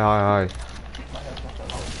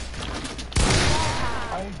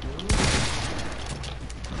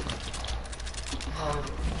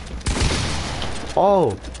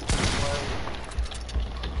 Oh.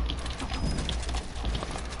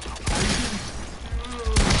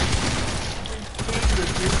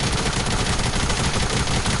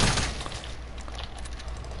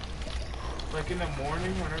 Like in the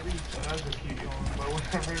morning, whenever you that's a cute yawn, but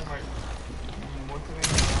whenever like what's her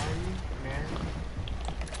name, Mary,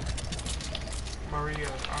 Maria,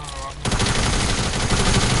 I don't know.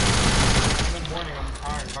 In the morning, I'm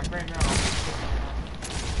tired. Like right now,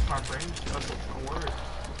 my brain doesn't work.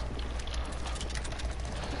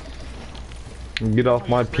 Get off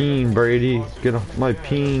my peen, Brady. Get off my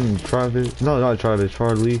peen, Travis. No, not Travis,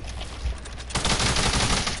 Charlie.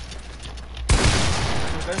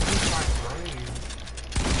 That's just my brain.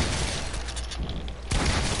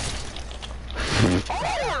 Oh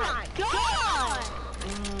my god!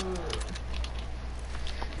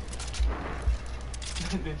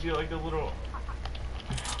 Did you like a little?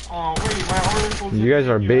 Oh wait, my article. You guys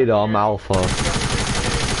are beta, I'm alpha.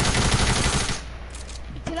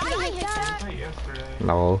 Did I hit that? Yesterday.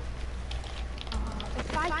 No.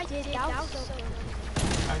 If I did, that was so good.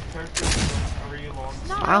 I texted a really long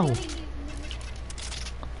time. Ow.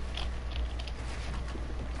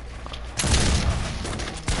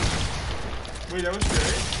 Wait, that was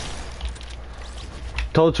great.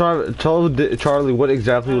 Tell Charlie what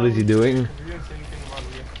exactly what is he doing? You didn't say anything about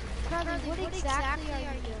it yesterday. Charlie, what exactly are you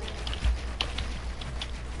doing?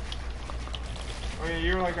 Oh yeah,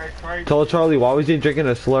 you were like, I cried. Tell Charlie why was he drinking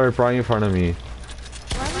a slurp right in front of me?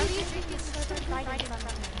 Why were you drinking slurp right in front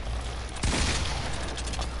of me?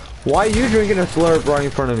 Why are you drinking a slurp right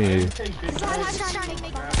in front of me? Because I was trying to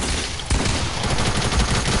make fun.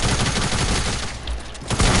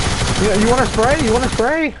 You want to spray? You want to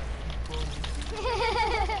spray?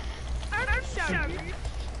 I'm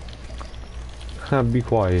sorry. Be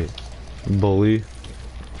quiet, bully.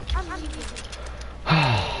 I'm leaving.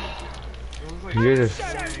 It was like, You guys are... so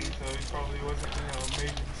he probably wasn't,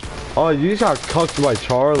 amazing stuff. Oh, you just got cucked by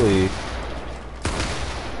Charlie.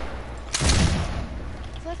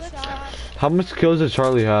 Flip shot. How much kills does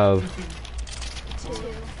Charlie have? 2.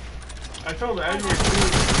 I told Edward too.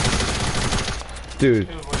 Dude,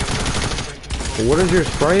 It was like, what is your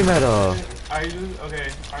spray meta? I just, okay,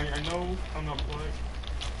 I know I'm not like,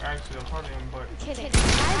 actually I'm probably am, but Kidding. I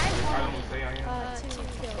don't say I am. 2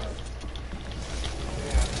 kills.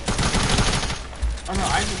 Yeah. Oh no,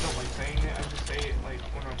 I just don't like saying it. I just say it like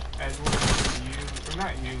when I'm Edward, you, or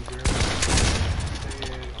not you, girl.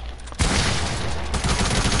 Say it.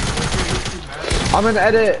 I'm gonna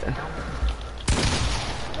edit.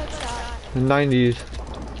 Flip shot. 90s.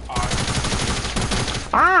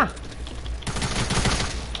 Ah!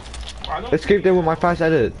 Escaped it with my fast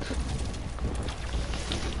edit.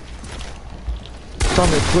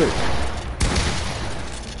 Summit quick.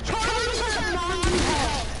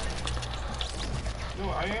 No,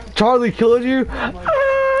 I am. Charlie killed you?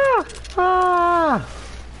 Ah! Ah!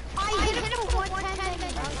 I hit him for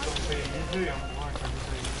 110. Usually I'm blind, I'm just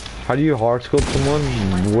saying. How do you hard scope someone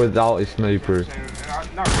without a sniper?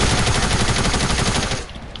 Not really.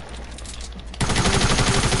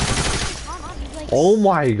 Oh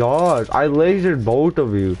my god, I lasered both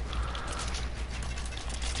of you.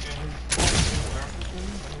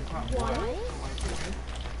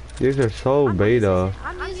 These are so beta.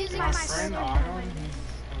 I'm using my Friend sword. Ion,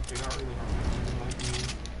 he's okay, not really like me.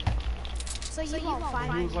 So you won't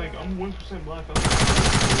find He me. was like, I'm 1% black. I was like,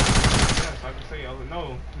 yes, I can say it. I was like, no,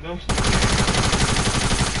 you can't.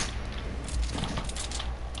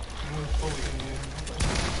 I was fully Indian.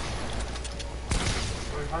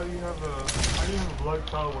 Like, how do you have a blood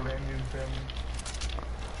clot with an Indian family?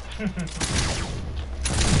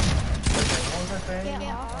 Okay, what was I saying?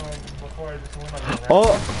 Before I just went on the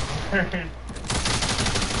Oh!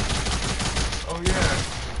 Oh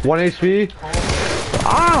yeah. 1 HP?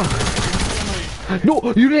 Ah!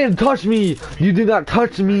 No, you didn't touch me! You did not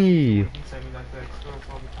touch me! He sent me that text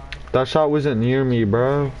all the time. That shot wasn't near me,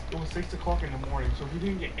 bro. It was 6 o'clock in the morning, so he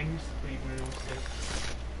didn't get any sleep when it was 6.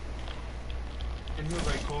 And he was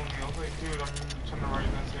like calling me. I was like, dude, I'm trying to write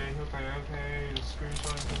an essay. He was like, okay, just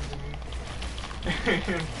screenshot and send it to me.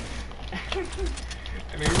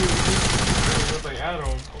 And he was like, Adam.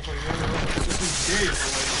 I was like, yeah, this is great. But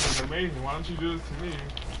like, this is amazing. Why don't you do this to me?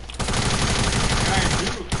 And I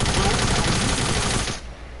do.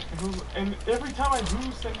 And every time I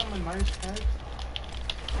do send him a nice text,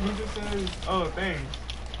 he just says, oh, thanks.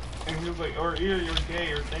 And he was like, or you're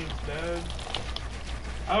gay, or thanks, Dad.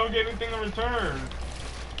 I don't get anything in return.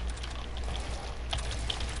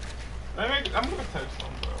 I'm gonna text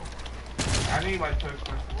him, bro. I need my text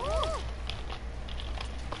message.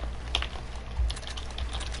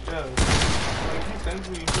 Yeah. Like, he sends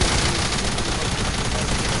me.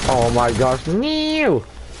 Oh my gosh, no!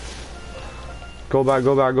 Go back,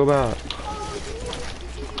 go back, go back.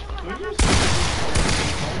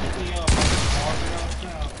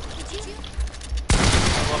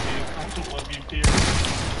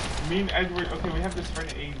 Me and Edward, okay, we have this friend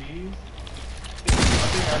at AV. I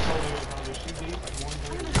think I told you about her. She dates like one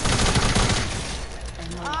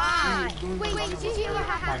girl. Wait, did you ever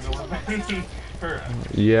have Her.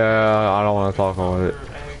 Yeah, I don't want to talk about it.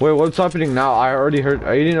 Wait, what's happening now? I already heard.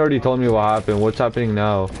 Aiden already told me what happened. What's happening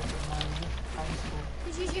now? Did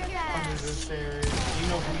you hear Under that? the stairs. You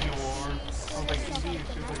know who you are. I was like, AV. She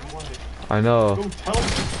was like, what? I know. Go tell me.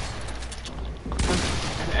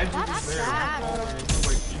 And Edward was there.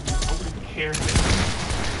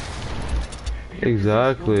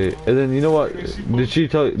 Exactly. And then you know what? Did she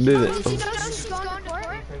tell?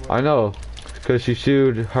 I know, cause she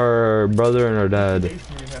sued her brother and her dad.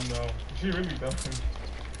 She really does.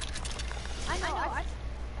 I know.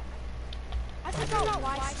 I forgot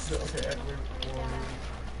why.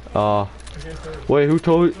 Wait, who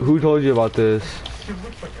told you about this?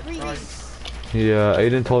 Yeah,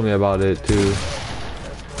 Aiden told me about it too.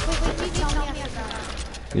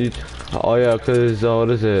 Oh yeah, cause what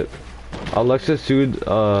is it? Alexa sued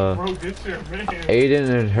Aiden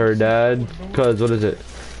and her dad, cause what is it?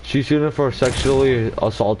 She sued him for sexually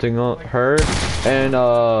assaulting her and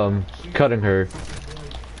cutting her,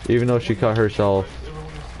 even though she cut herself.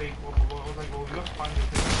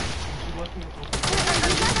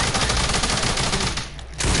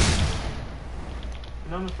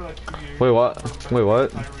 Wait, what? Wait,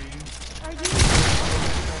 what?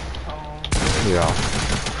 Yeah.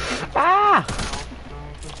 Ah!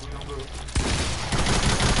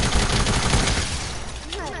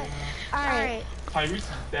 Alright. Tyrese's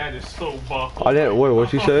dad is so buff. I didn't. Wait, what'd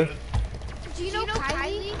she say? Do you know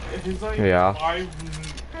Kylie? He's like Yeah. 5'10",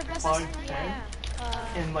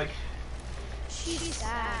 and like She's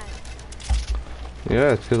sad.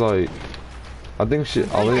 Yeah, it's cause like I think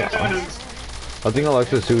I think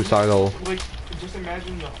Alexa's suicidal. Like, just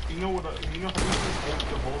imagine the, you know how you hold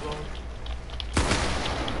the bulldog?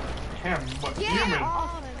 Him, but human.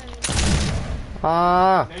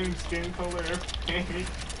 Ah! Same skin color, everything.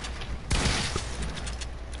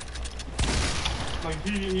 Like,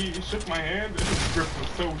 he shook my hand, and his grip was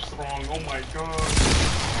so strong, oh my god.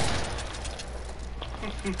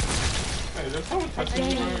 Hey, there's someone touching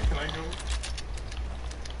me, man. Can I go?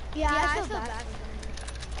 Yeah, I feel bad.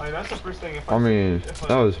 Like, that's the first thing. If I mean,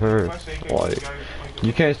 that was her. Like,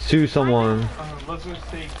 you can't sue someone. Let's just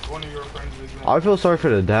take one of your friends' example. I feel sorry for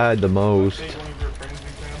the dad the most. Take one of your friends'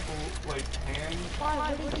 example, like, hand.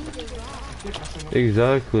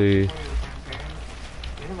 Exactly. They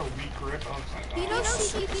have a weak grip. I was like, You know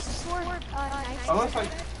she keeps sword nice. unless like,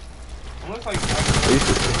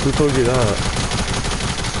 Who told you that?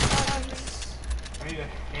 I need a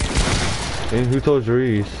hand. And who told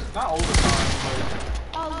Reese? Not all the time, but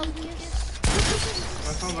Oh, Lucas.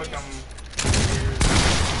 that sounds like I'm weird.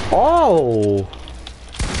 Oh!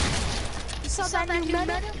 You saw that new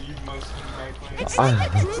meta? You must be my It's plan.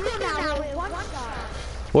 like a Druga now with one shot.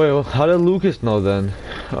 Wait, well, how did Lucas know then?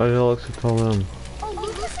 How did Alexa tell him? Oh,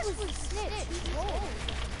 Lucas was snitch. He's old.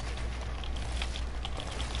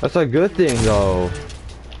 That's a good thing though.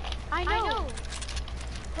 I know.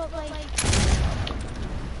 But like,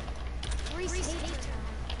 Reese hates him.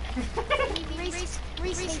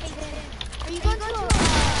 Reese hates him. Are you going to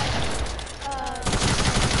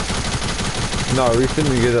No, Reese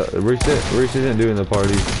didn't get a Reese didn't do in the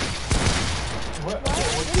party. What?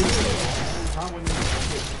 Not when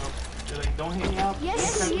they're like, don't hang up.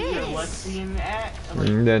 Yes, he is. Lexi and that.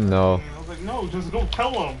 Then no. I was like, no, just go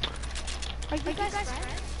tell them. Are you guys friends?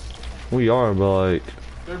 We are, but like,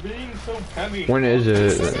 They're being so petty. when is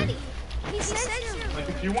it? He says you're Like,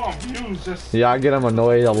 if you want views, just. Yeah, I get him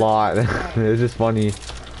annoyed a lot. It's just funny.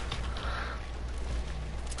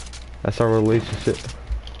 That's our relationship.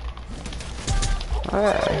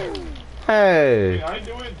 Hi. Hey. I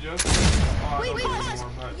do it just. Wait, Wait,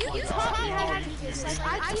 you taught me how to do this. Like,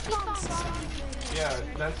 I keep on saying yeah,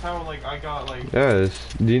 that's how like I got like. Yes.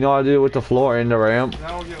 Do you know how to do it with the floor and the ramp?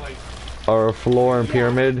 Now we get like Or floor and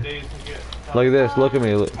pyramid? days to get. Like this, look at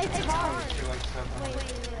me. it's hard. Get, like, 700. Wait,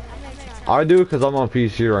 I'm gonna try. I do because I'm on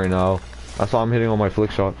PC right now. That's why I'm hitting all my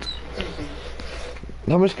flick shots.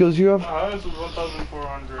 How much kills you have? Ours was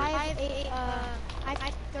 1,400. I have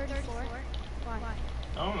 34. Why?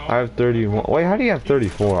 I don't know. I have 31. Wait, how do you have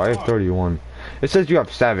 34? I have 31. It says you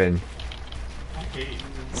have 7. I hate you.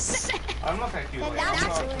 I'm not that cute. Like, I'm not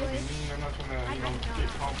trying to be mean. I'm not trying to, you know, get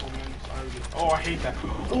compliments. Oh, I hate that.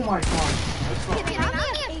 Oh my gosh. That's not Wait, I'm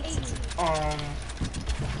only 18.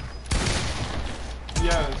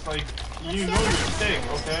 Yeah, it's like, you know you're sick,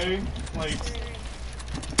 okay? Like,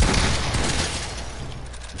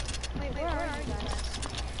 Wait, where are you guys?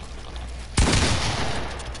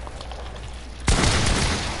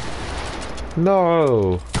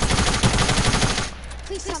 No.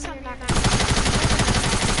 Please tell me you're not gonna.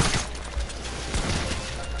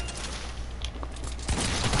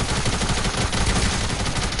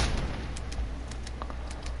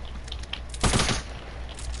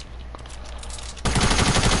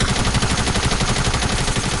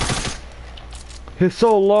 It's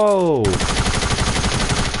so low.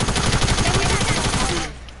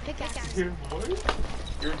 your voice?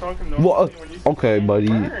 You were talking normally What? when you Okay, said buddy.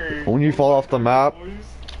 bird. When you fall off the map.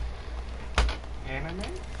 Anime?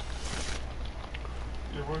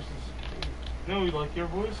 Your voice is... No, like, your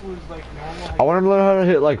voice was, like, normal. I want to learn how to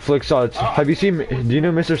hit like flick shots. Have you seen? Do you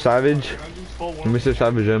know Mr. Savage? Mr.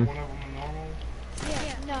 Savage him. One of them normal.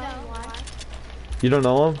 Yeah, no, why? You don't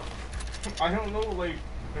know him? I don't know, like,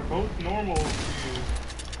 they're both normal to you.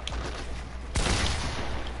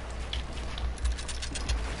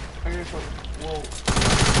 I guess, like, well,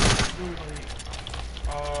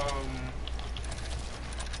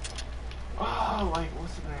 like,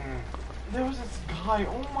 what's his name? There was this guy,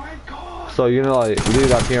 oh my god! So you know like you do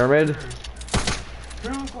that pyramid?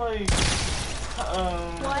 There was like,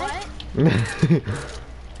 What?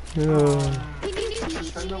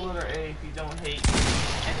 send the letter A if you don't hate.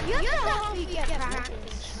 You have to help me get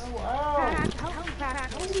practice. Chill out. Help me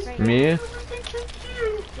practice. Right Me? now.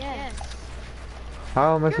 Yes.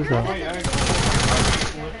 How am I supposed to? I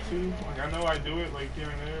flip too. Like, I know I do it like here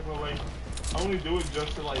and there, but like, I only do it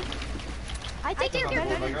just to like, I think you're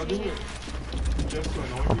better like, I'll do than it just to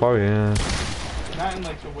annoy I'm you. probably yeah. Not in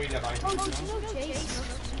like the way that I hate, Oh, you do know? you know Jason?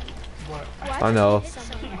 But I know.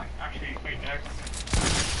 I hate my ex.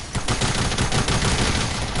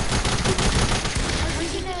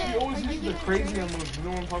 He always uses the crazy emoji. You know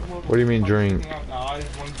what I'm talking about? What do you mean drink? Out the eyes,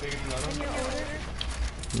 one bigger than the other.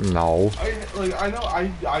 No. I know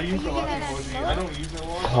I use the laughing emoji. I don't use it a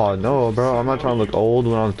lot. Oh no, bro. I'm not trying to look old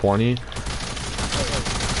when I'm 20. But I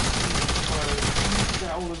use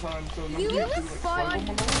that all the time, so You nobody look actually, like, fun. swipe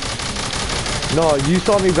on my No, you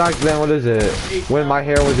saw me back then. What is it? When my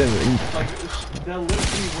hair was in. like, that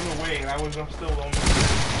literally went away, and I was still lonely.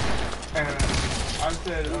 And I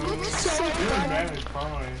said, you're mad, it's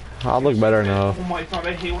fine. I look better now. Oh my god,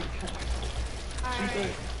 I hate when she said,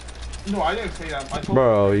 no, I didn't say that. I told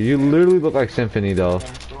Bro, you literally look like Symphony though.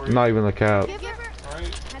 story, Not even the cap. right? Have you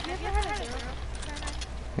ever had a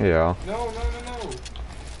girl? Yeah. No.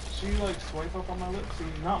 She like swiped up on my lips. See,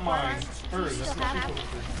 not mine. Hers. That's what she told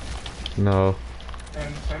me. No.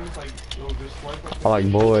 And Sam's like, yo, just swipe up. I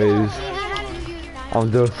like boys. I'm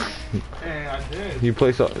doing. And I did. You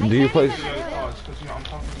play so? Do you play? Because, you know, I'm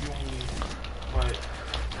talking to you only. But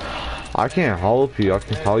I can't help you. I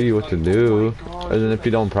can tell you what to do. And then if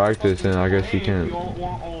you don't practice, then I guess you you can't. don't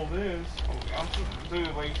want all this. Dude,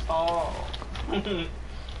 like, stop.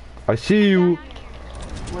 I see you.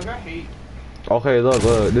 Like, I hate. Okay, look.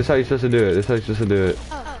 This is how you're supposed to do it. This is how you're supposed to do it.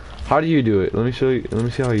 How do you do it? Let me show you. Let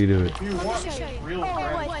me see how you do it. If you want real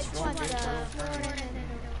friends, go get real friends.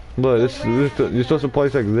 Look, this you're supposed to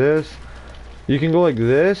place like this. You can go like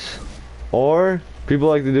this, or people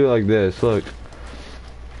like to do it like this. Look,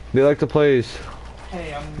 they like to place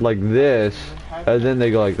Hey, I'm like this, and then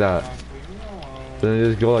they go like that. Then they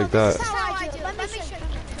just go like that. That's how I do it. Let me show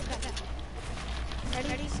you.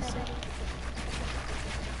 Ready, set.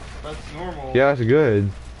 That's normal. Yeah, that's good.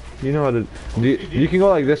 You know how to. You can go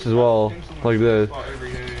like this as well, like this.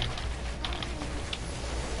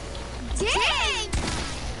 Dang!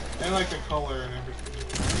 And like the color and everything.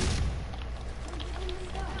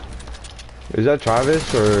 Is that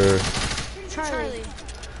Travis or? Charlie.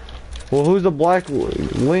 Well, who's the black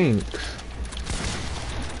Lynx?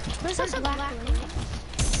 Where's the black one?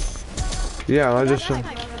 Yeah, I just.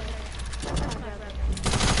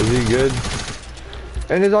 Is he good?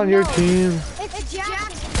 And it's on your team. It's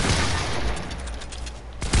Jack.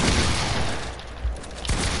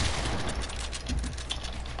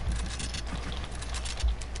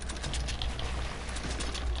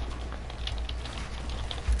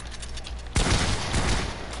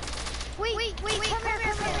 Wait, come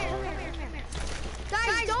here.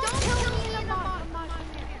 Guys, don't kill me in the mod.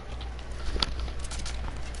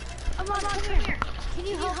 Come here. Can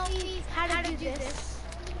you help me how to do this?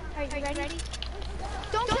 Are you ready?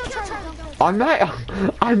 Don't kill Charlie. I'm not.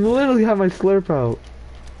 I'm literally have my slurp out.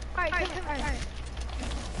 Alright.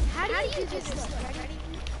 How do you do this? Ready?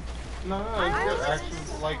 No, I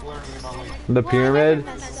actually like learning about like. The pyramid.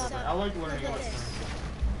 I like learning about.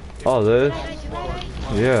 Oh, this.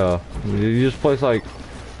 Yeah. You just place like,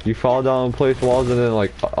 you fall down and place walls and then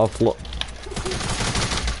like a floor.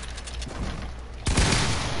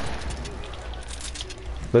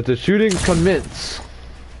 Let the shooting commence.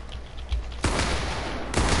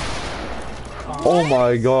 Oh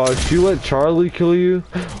my gosh, you let Charlie kill you?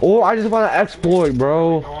 Oh, I just want to exploit,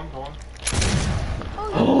 bro. Go on.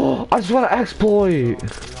 Oh, I just want to exploit.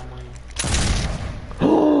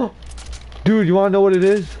 Dude, you want to know what it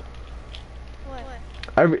is?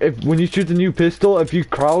 When you shoot the new pistol, if you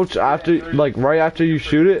crouch after, like right after you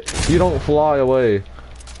shoot it, you don't fly away.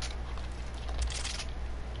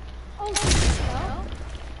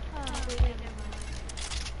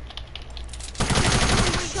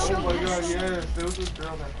 Oh my god, yes, there was this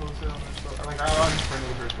girl that posted on this show. Like, I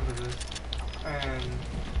unfriended her because of this. And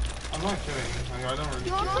I'm not kidding. Like, I don't really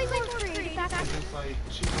care. It's just like,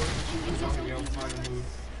 she was telling me all the time to move.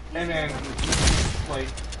 And then, like,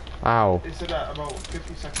 Ow. it said that about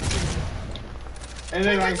 50 seconds ago. And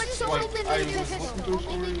then I was listening to a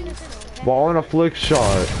story. Well, on a flick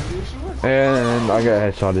shot. And I got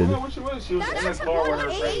headshotted. What she was in a car with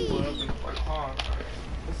her friends was. And like, huh,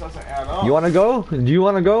 this doesn't add up. You wanna go? Do you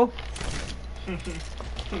wanna go? The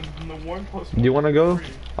 1 plus 1 Do you wanna go? 3.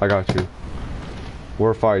 I got you.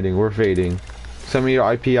 We're fighting, we're fading. Send me your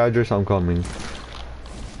IP address, I'm coming.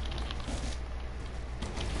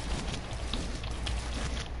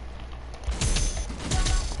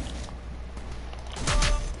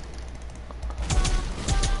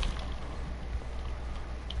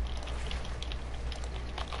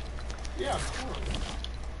 Yeah, of course.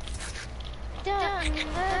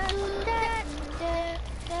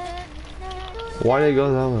 Why did it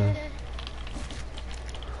go that way?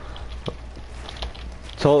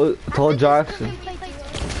 Tell Jackson.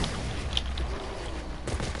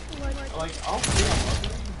 Like, I'll feel ugly,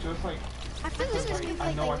 just like, because, like,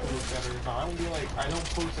 I know I can look better, but I don't be like, I don't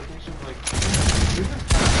post a picture like, this is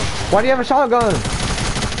Why do you have a shotgun? no.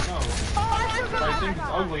 If I think it's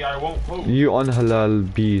ugly, I won't post. You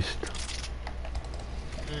unhalal beast.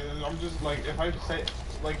 And I'm just like, if I say,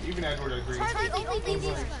 like, even Edward agrees. I'm like,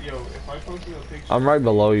 yo, if I posted a picture I'm right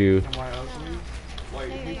below you. of my ugly,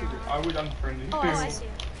 like, he could, I would unfriend you. Oh, I see.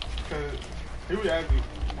 Because he would actually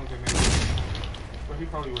want to make it. But he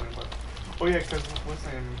probably wouldn't, but. Oh yeah, because what's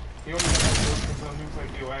his name? He only had that post for some. He was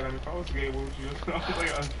like, yo, Adam, if I was gay, what would you do? I was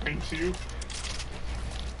like, unfriend you.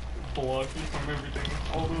 Block you from everything.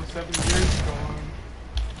 All those 7 years gone.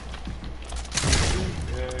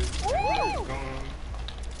 Yeah, gone.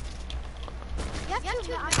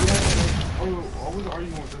 Oh, I was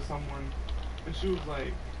arguing with someone, and she was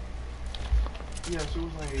like, yeah, she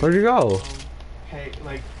was like, Where'd you go? hey,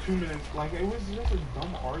 like 2 minutes, like it was just a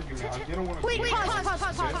dumb argument. I didn't want to. Wait, pause.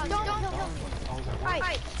 Don't. I was like,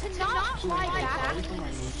 Alright, to not she was fly like, back, sorry for my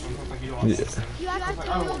mood swings. I was like, you don't understand. you have to I do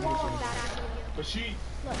don't the want wall mood swings. back. But she,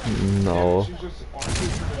 No. she just honestly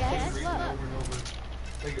started Yes, reading look. over and over.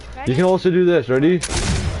 Like, You can also do this, ready? like,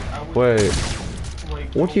 I would, Wait.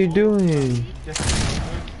 like, What are you doing?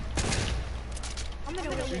 I'm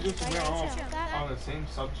gonna She win. just went off on the same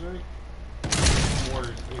subject.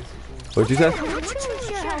 Words, basically. What'd you say? What's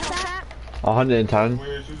your health at? 110.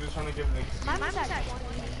 Where she was just trying to give an excuse. Mine's at 20.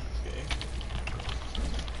 Okay.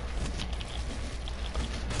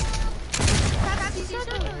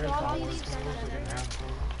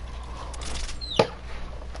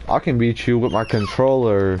 I can beat you with my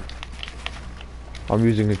controller. I'm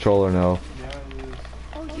using controller now. Yeah, it is.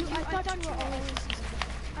 Oh, I thought you were always.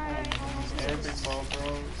 Alright, Air big ball,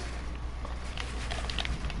 bros.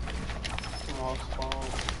 Lost ball.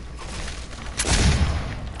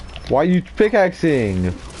 Why are you pickaxing?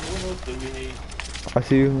 What else do we hate? I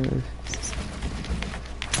see you.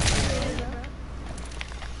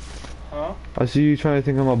 Huh? I see you trying to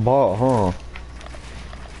think I'm a bot, huh?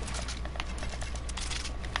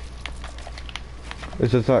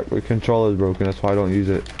 It's just that the controller's broken, that's why I don't use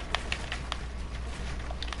it.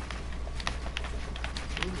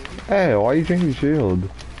 Hey, why are you drinking shield?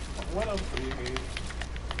 What else do you hate?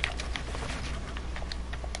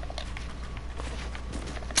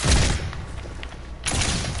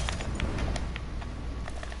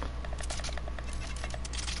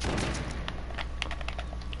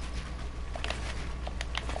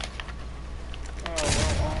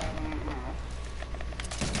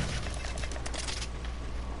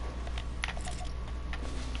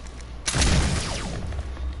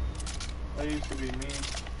 That used to be me.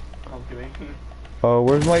 I'm kidding.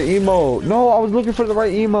 Where's my emote? No, I was looking for the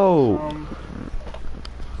right emote.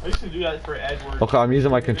 I used to do that for Edward. Okay, I'm using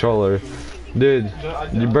my controller. Dude,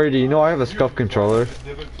 Brady, you know I have a scuff controller.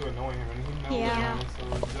 Yeah.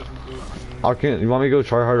 You want me to go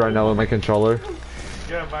try hard right now with my controller?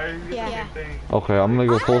 Yeah, but Yeah. Okay, I'm gonna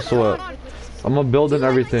go full sweat. I'm gonna build in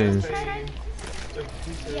everything.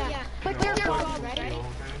 Yeah. But they're all ready.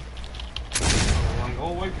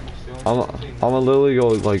 I'm gonna literally go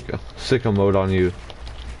like sicko mode on you.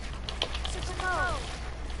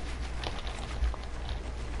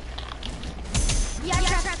 Yeah,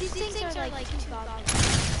 crap. These things are like too goggles.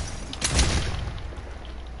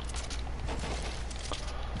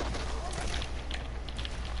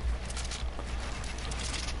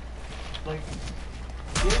 Like,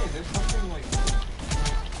 yeah, there's something like,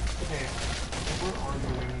 okay, if we're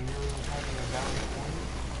arguing and you're having a valid point,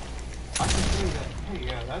 I can say that, hey,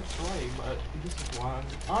 yeah, that's right, but this is why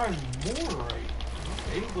I'm more right.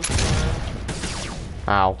 Abe was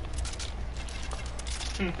Ow.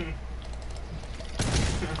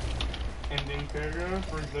 ending paragraph,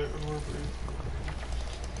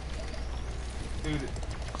 dude,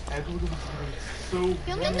 Edward was so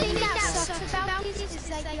The only thing that sucks about these is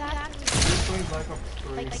like you have to He plays Black Ops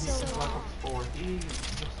 3, like he so plays Black long. Ops 4, he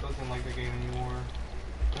just doesn't like the game anymore.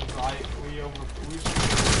 Cause we used to be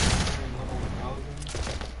in level 1000,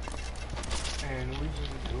 and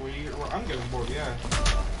I'm getting bored, yeah.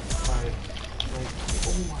 But, like,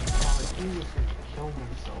 oh my god, he was gonna kill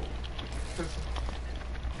himself. Cause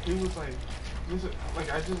he was like,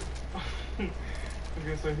 I just,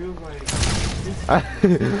 okay, so he was like,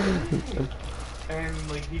 and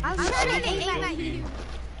like he I was trying to aim at you.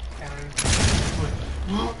 And I was like,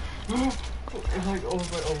 and like, I was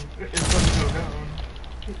like, oh, it's about to go down.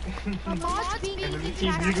 And then he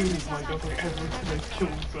literally was like, I was like, Edward's gonna kill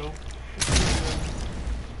himself.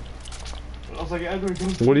 I was like, Edward,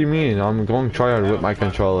 don't. What do you mean? I'm going try hard with my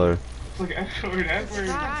controller. It's like, Edward.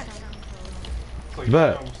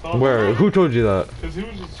 Bet. Where? Who told you that? Because he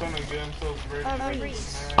was just trying to get himself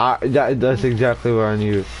ready. That's exactly where I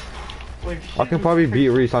knew. Like, I can probably beat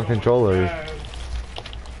Reese on controllers.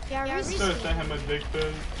 Yeah, Reese. Sent him a dick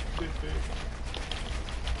pic.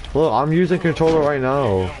 Look, I'm using controller right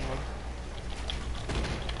now.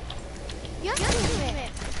 You have to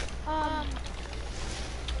admit,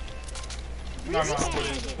 No, I'm not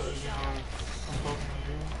putting it because, you know, I'm talking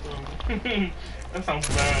to you, so. That sounds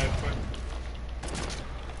bad, but.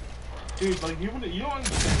 Dude, like, you don't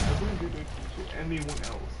understand. I wouldn't do this to anyone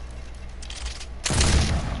else.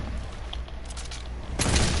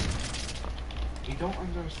 You don't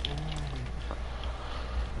understand.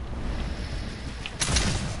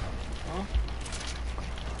 Huh?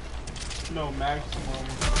 No, maximum.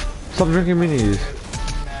 Stop drinking minis.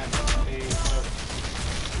 Max 8, but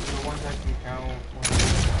the ones that can count.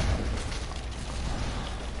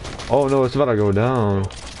 Oh no, it's about to go down.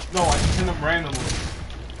 No, I send them randomly.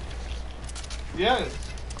 Yes.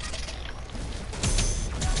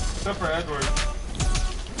 Except for Edward.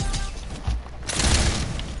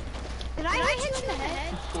 did I hit you in the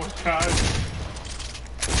head? Poor guy.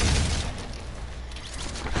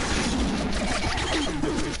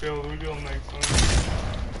 We failed. We go next time.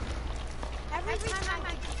 Every time I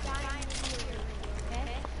die in the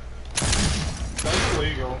okay? That's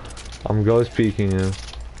illegal. I'm ghost peeking you.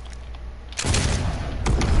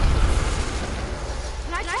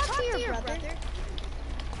 Can I talk to your brother?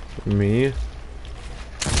 Me? Yeah,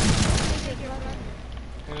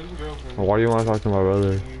 there's a girlfriend. Why do you want to talk to my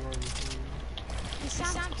brother? He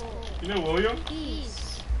sounds cool. You know William?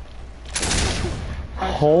 He's.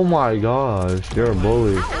 Oh my gosh, you're a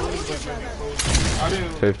bully. How old is your brother? I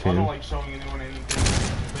didn't. 15. I don't like showing anyone anything.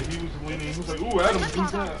 But he was leaning. He was like, "Ooh, Adam,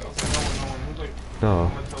 who's that?" I was like, "No one." He was like, No.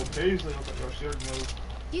 "I'm gonna tell Paisley." I was like, "Oh, she already knows."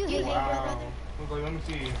 You hate your Wow. brother. I was like, "Let me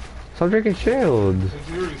see." Stop drinking shield. Since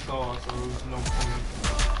you already saw, so there was no point.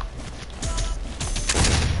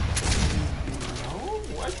 No?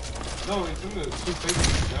 What? No, it's in the two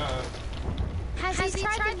pages. Has he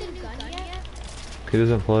tried the new gun yet? He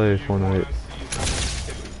doesn't play Fortnite.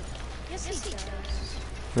 Yes, he does.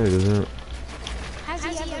 No, he doesn't. Has he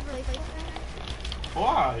ever played Fortnite?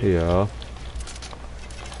 Why? Yeah.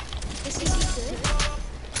 Is he good?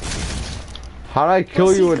 How'd I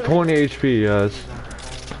kill you with 20 HP? Yes.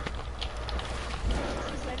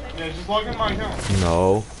 Yeah, just log in my account.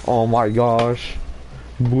 No. Oh my gosh.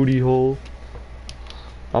 Booty hole.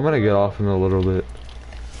 I'm gonna get off in a little bit.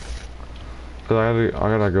 Cause I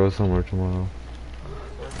gotta go somewhere tomorrow.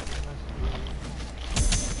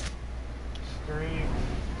 Stream.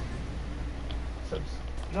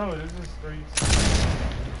 No, this is 3.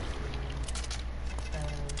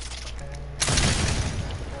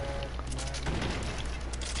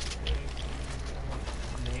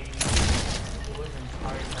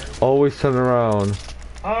 Always turn around.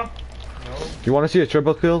 Huh? No. You wanna see a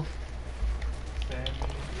triple kill?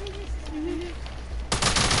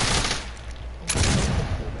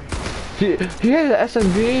 He had an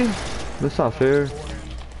SMG? That's not fair.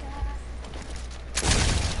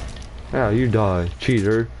 Yeah, you die,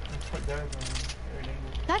 cheater.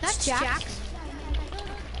 That's Jack.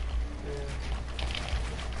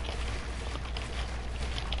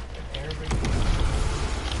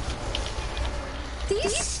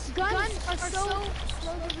 These guns are so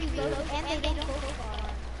slow to reload and they don't go far.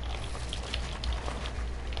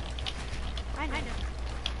 I know.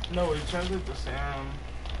 No, it translates to Sam.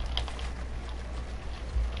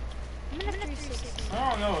 I'm gonna 360. I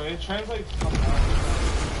don't know, it translates to something else.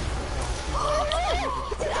 I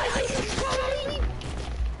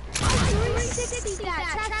 360 that.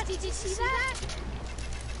 Trav, did you see that?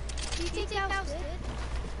 Do you think that was good?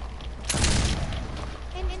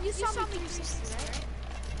 And you saw me 360, right?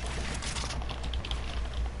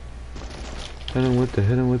 Hit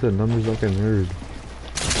him with the numbers like a nerd.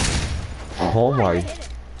 Oh my.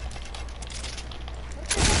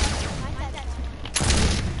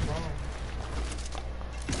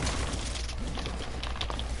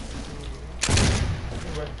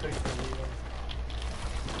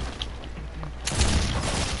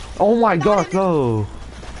 Oh my gosh, no.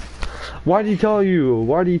 Why did he tell you?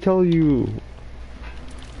 Why did he tell you?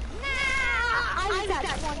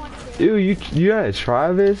 Ew, you had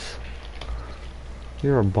Travis?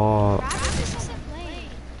 You're a bot.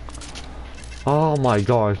 Oh my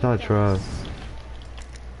gosh, not Trav.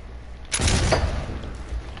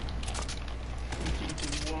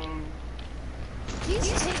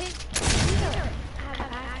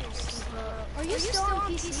 Are you still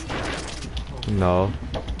on PC? No.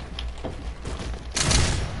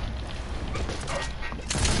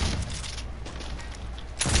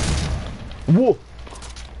 Whoa!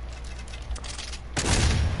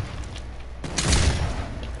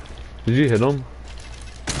 Did you hit him?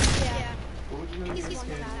 Yeah. He's one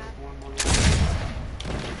tap.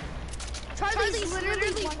 Charlie's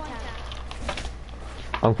literally one tap.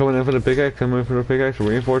 I'm coming in for the pickaxe,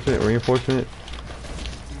 reinforcing it.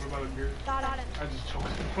 Got it. I just choked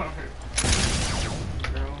him.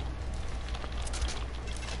 Girl.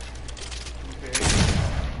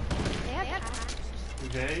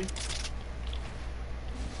 Zay?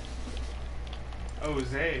 Oh,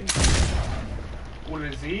 Zay. What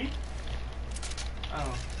is he?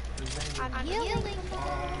 Oh, Zay. I'm healing.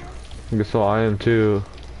 Guess so I am too.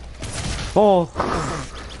 Oh!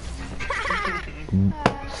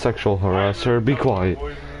 Sexual harasser, be quiet.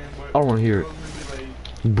 I don't want to hear it.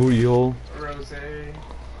 Booty hole.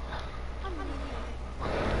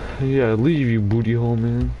 Yeah, leave you booty hole,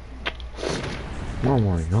 man. Oh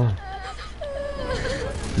my god.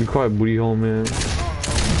 Be quiet, booty hole, man.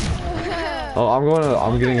 Oh,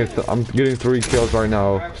 I'm getting 3 kills right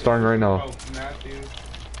now, starting right now.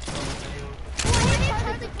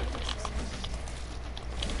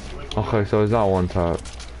 Okay, so it's not one tap.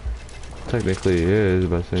 Technically it is,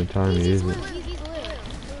 but at the same time he isn't.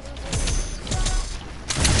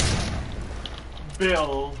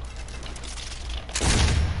 Bill.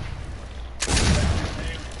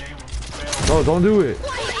 No, don't do it.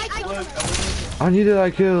 I needed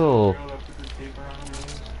that kill.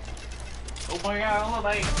 Oh my god, look,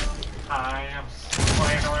 I am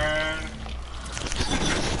playing around.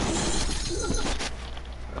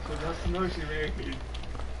 That's the notion, man.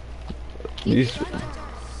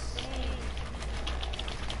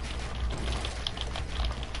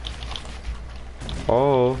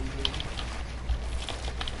 Oh.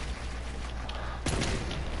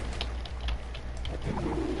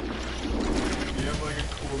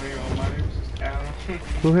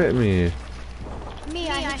 Who hit me? Me,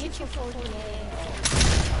 I hit you for the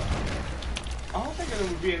I don't think it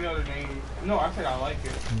would be any other name. No, I said I like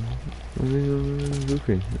it.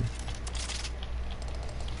 Goofy.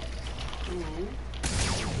 Ooh.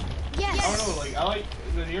 Yes. I don't know, like, I like,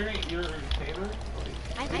 your Taylor?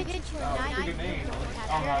 I hit you That's a good name.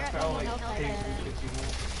 I felt like Taylor.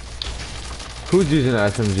 Who's using an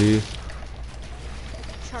SMG?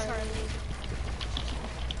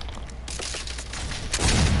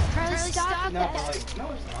 Charlie, stop No, that. but like,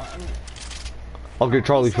 no, it's not. I mean, Okay,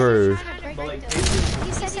 Charlie first. but like,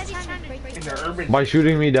 He said he's trying to break in the the urban, By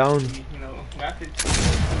shooting me down. you know, that could.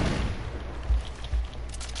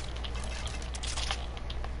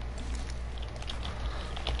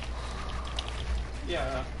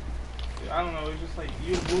 Yeah, I don't know. It's just like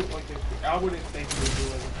you look like if, I wouldn't think you would do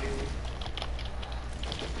it as a kid.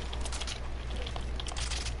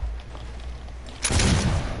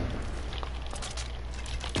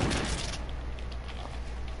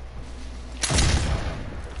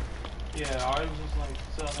 Yeah, I was just like,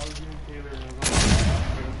 so how was you and Taylor? And I was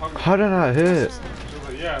like, I'm How did I hit? She was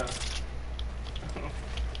like, yeah.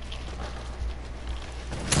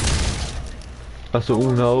 That's a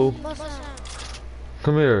Uno.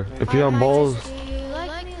 Come here. If you have balls. Do you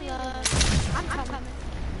like me, love? I'm coming.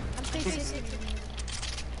 I'm facing you.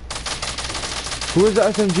 Who is the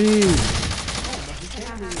SMG?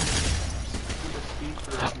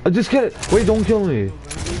 Just get it. Wait, don't kill me.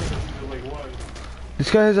 Like what?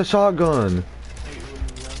 This guy has a shotgun.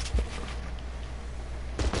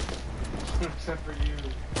 Except for you.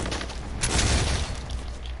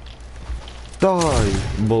 Die,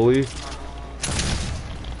 bully.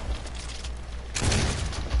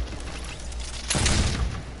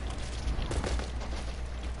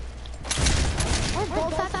 We're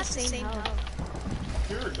both at the same health.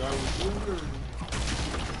 Here, guy was younger.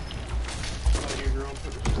 Like your girl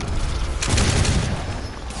put her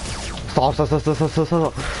Stop, stop, stop, stop, stop, stop,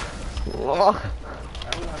 stop. I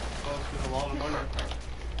would have to spend a lot of money.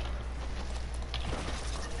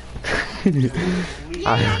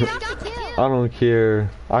 Yeah, I got the kill. I don't care.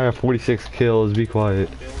 I have 46 kills. Be quiet.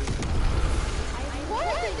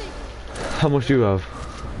 How much do you have?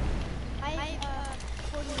 I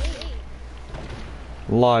 48.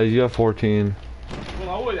 Lies. You have 14. Well,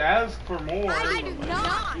 I would ask for more. I do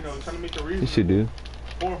not. You know, trying to make a reason. Yes, you do.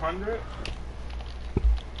 400?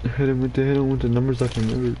 Hit him with the numbers I can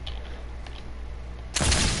remember.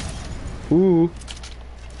 Ooh,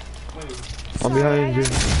 Wait, I'm behind you. wait,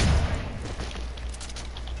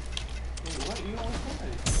 what? You know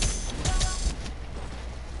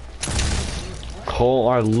what? Oh,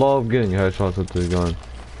 I love getting headshots with this gun. I don't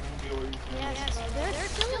get what you're saying. Yes, bro. They're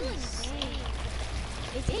still insane.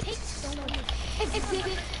 It takes so much. If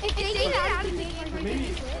they get out of the game, we're gonna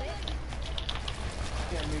quit.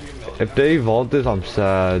 Yeah, maybe a million. If they vault this, I'm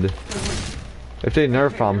sad. If they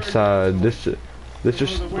nerf, I'm sad. This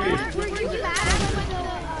just. Were you mad when You have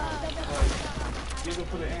to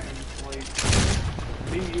put it in. Like,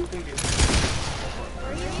 maybe you think it's.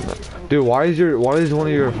 Dude, why is one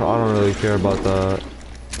of your, I don't really care about that.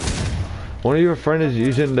 One of your friends is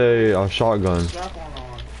using the shotgun. Strap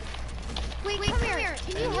on. Wait, come here.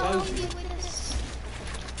 Can you help me with this?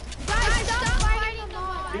 Guys, stop fighting them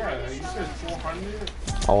all. Yeah, you said 400?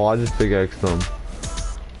 Oh, I just pickaxed them. Can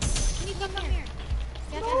you come here?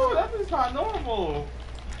 No, that is not normal.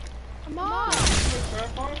 Come on.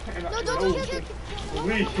 Strap on? And No, don't kill.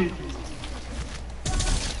 Please.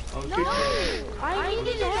 I'll kick you. I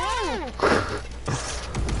need help.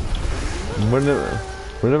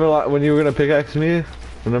 When you were gonna pickaxe me?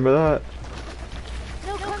 Remember that?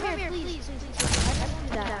 No, come here, please.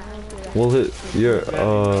 We'll hit your,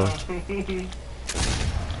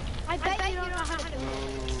 I bet you don't know how to do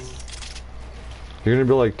you're gonna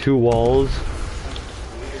build like 2 walls.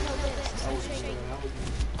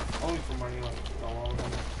 Only for money, like, a long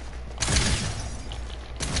time.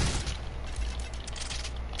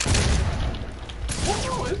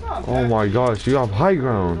 Whoa, it's not Oh that my deep. gosh, you have high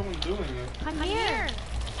ground. You're doing it. Come here.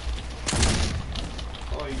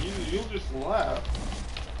 Oh, you just left.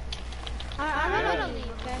 I'm gonna leave,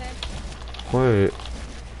 okay? Wait.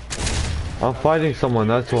 I'm fighting someone,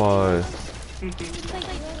 that's why.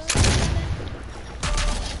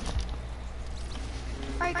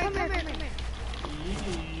 Alright, come here.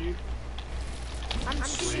 Yee. I'm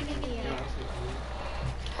shooting in the air.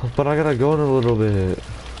 But I gotta go in a little bit.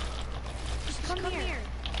 Just come here.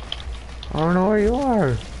 I don't know where you are.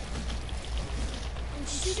 I'm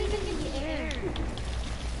shooting in the air.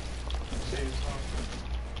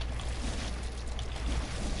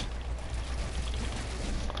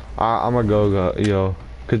 I'm gonna go, yo.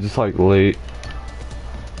 Cause it's like late.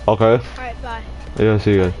 Okay. Alright, bye. Yeah,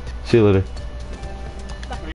 see you guys. See you later.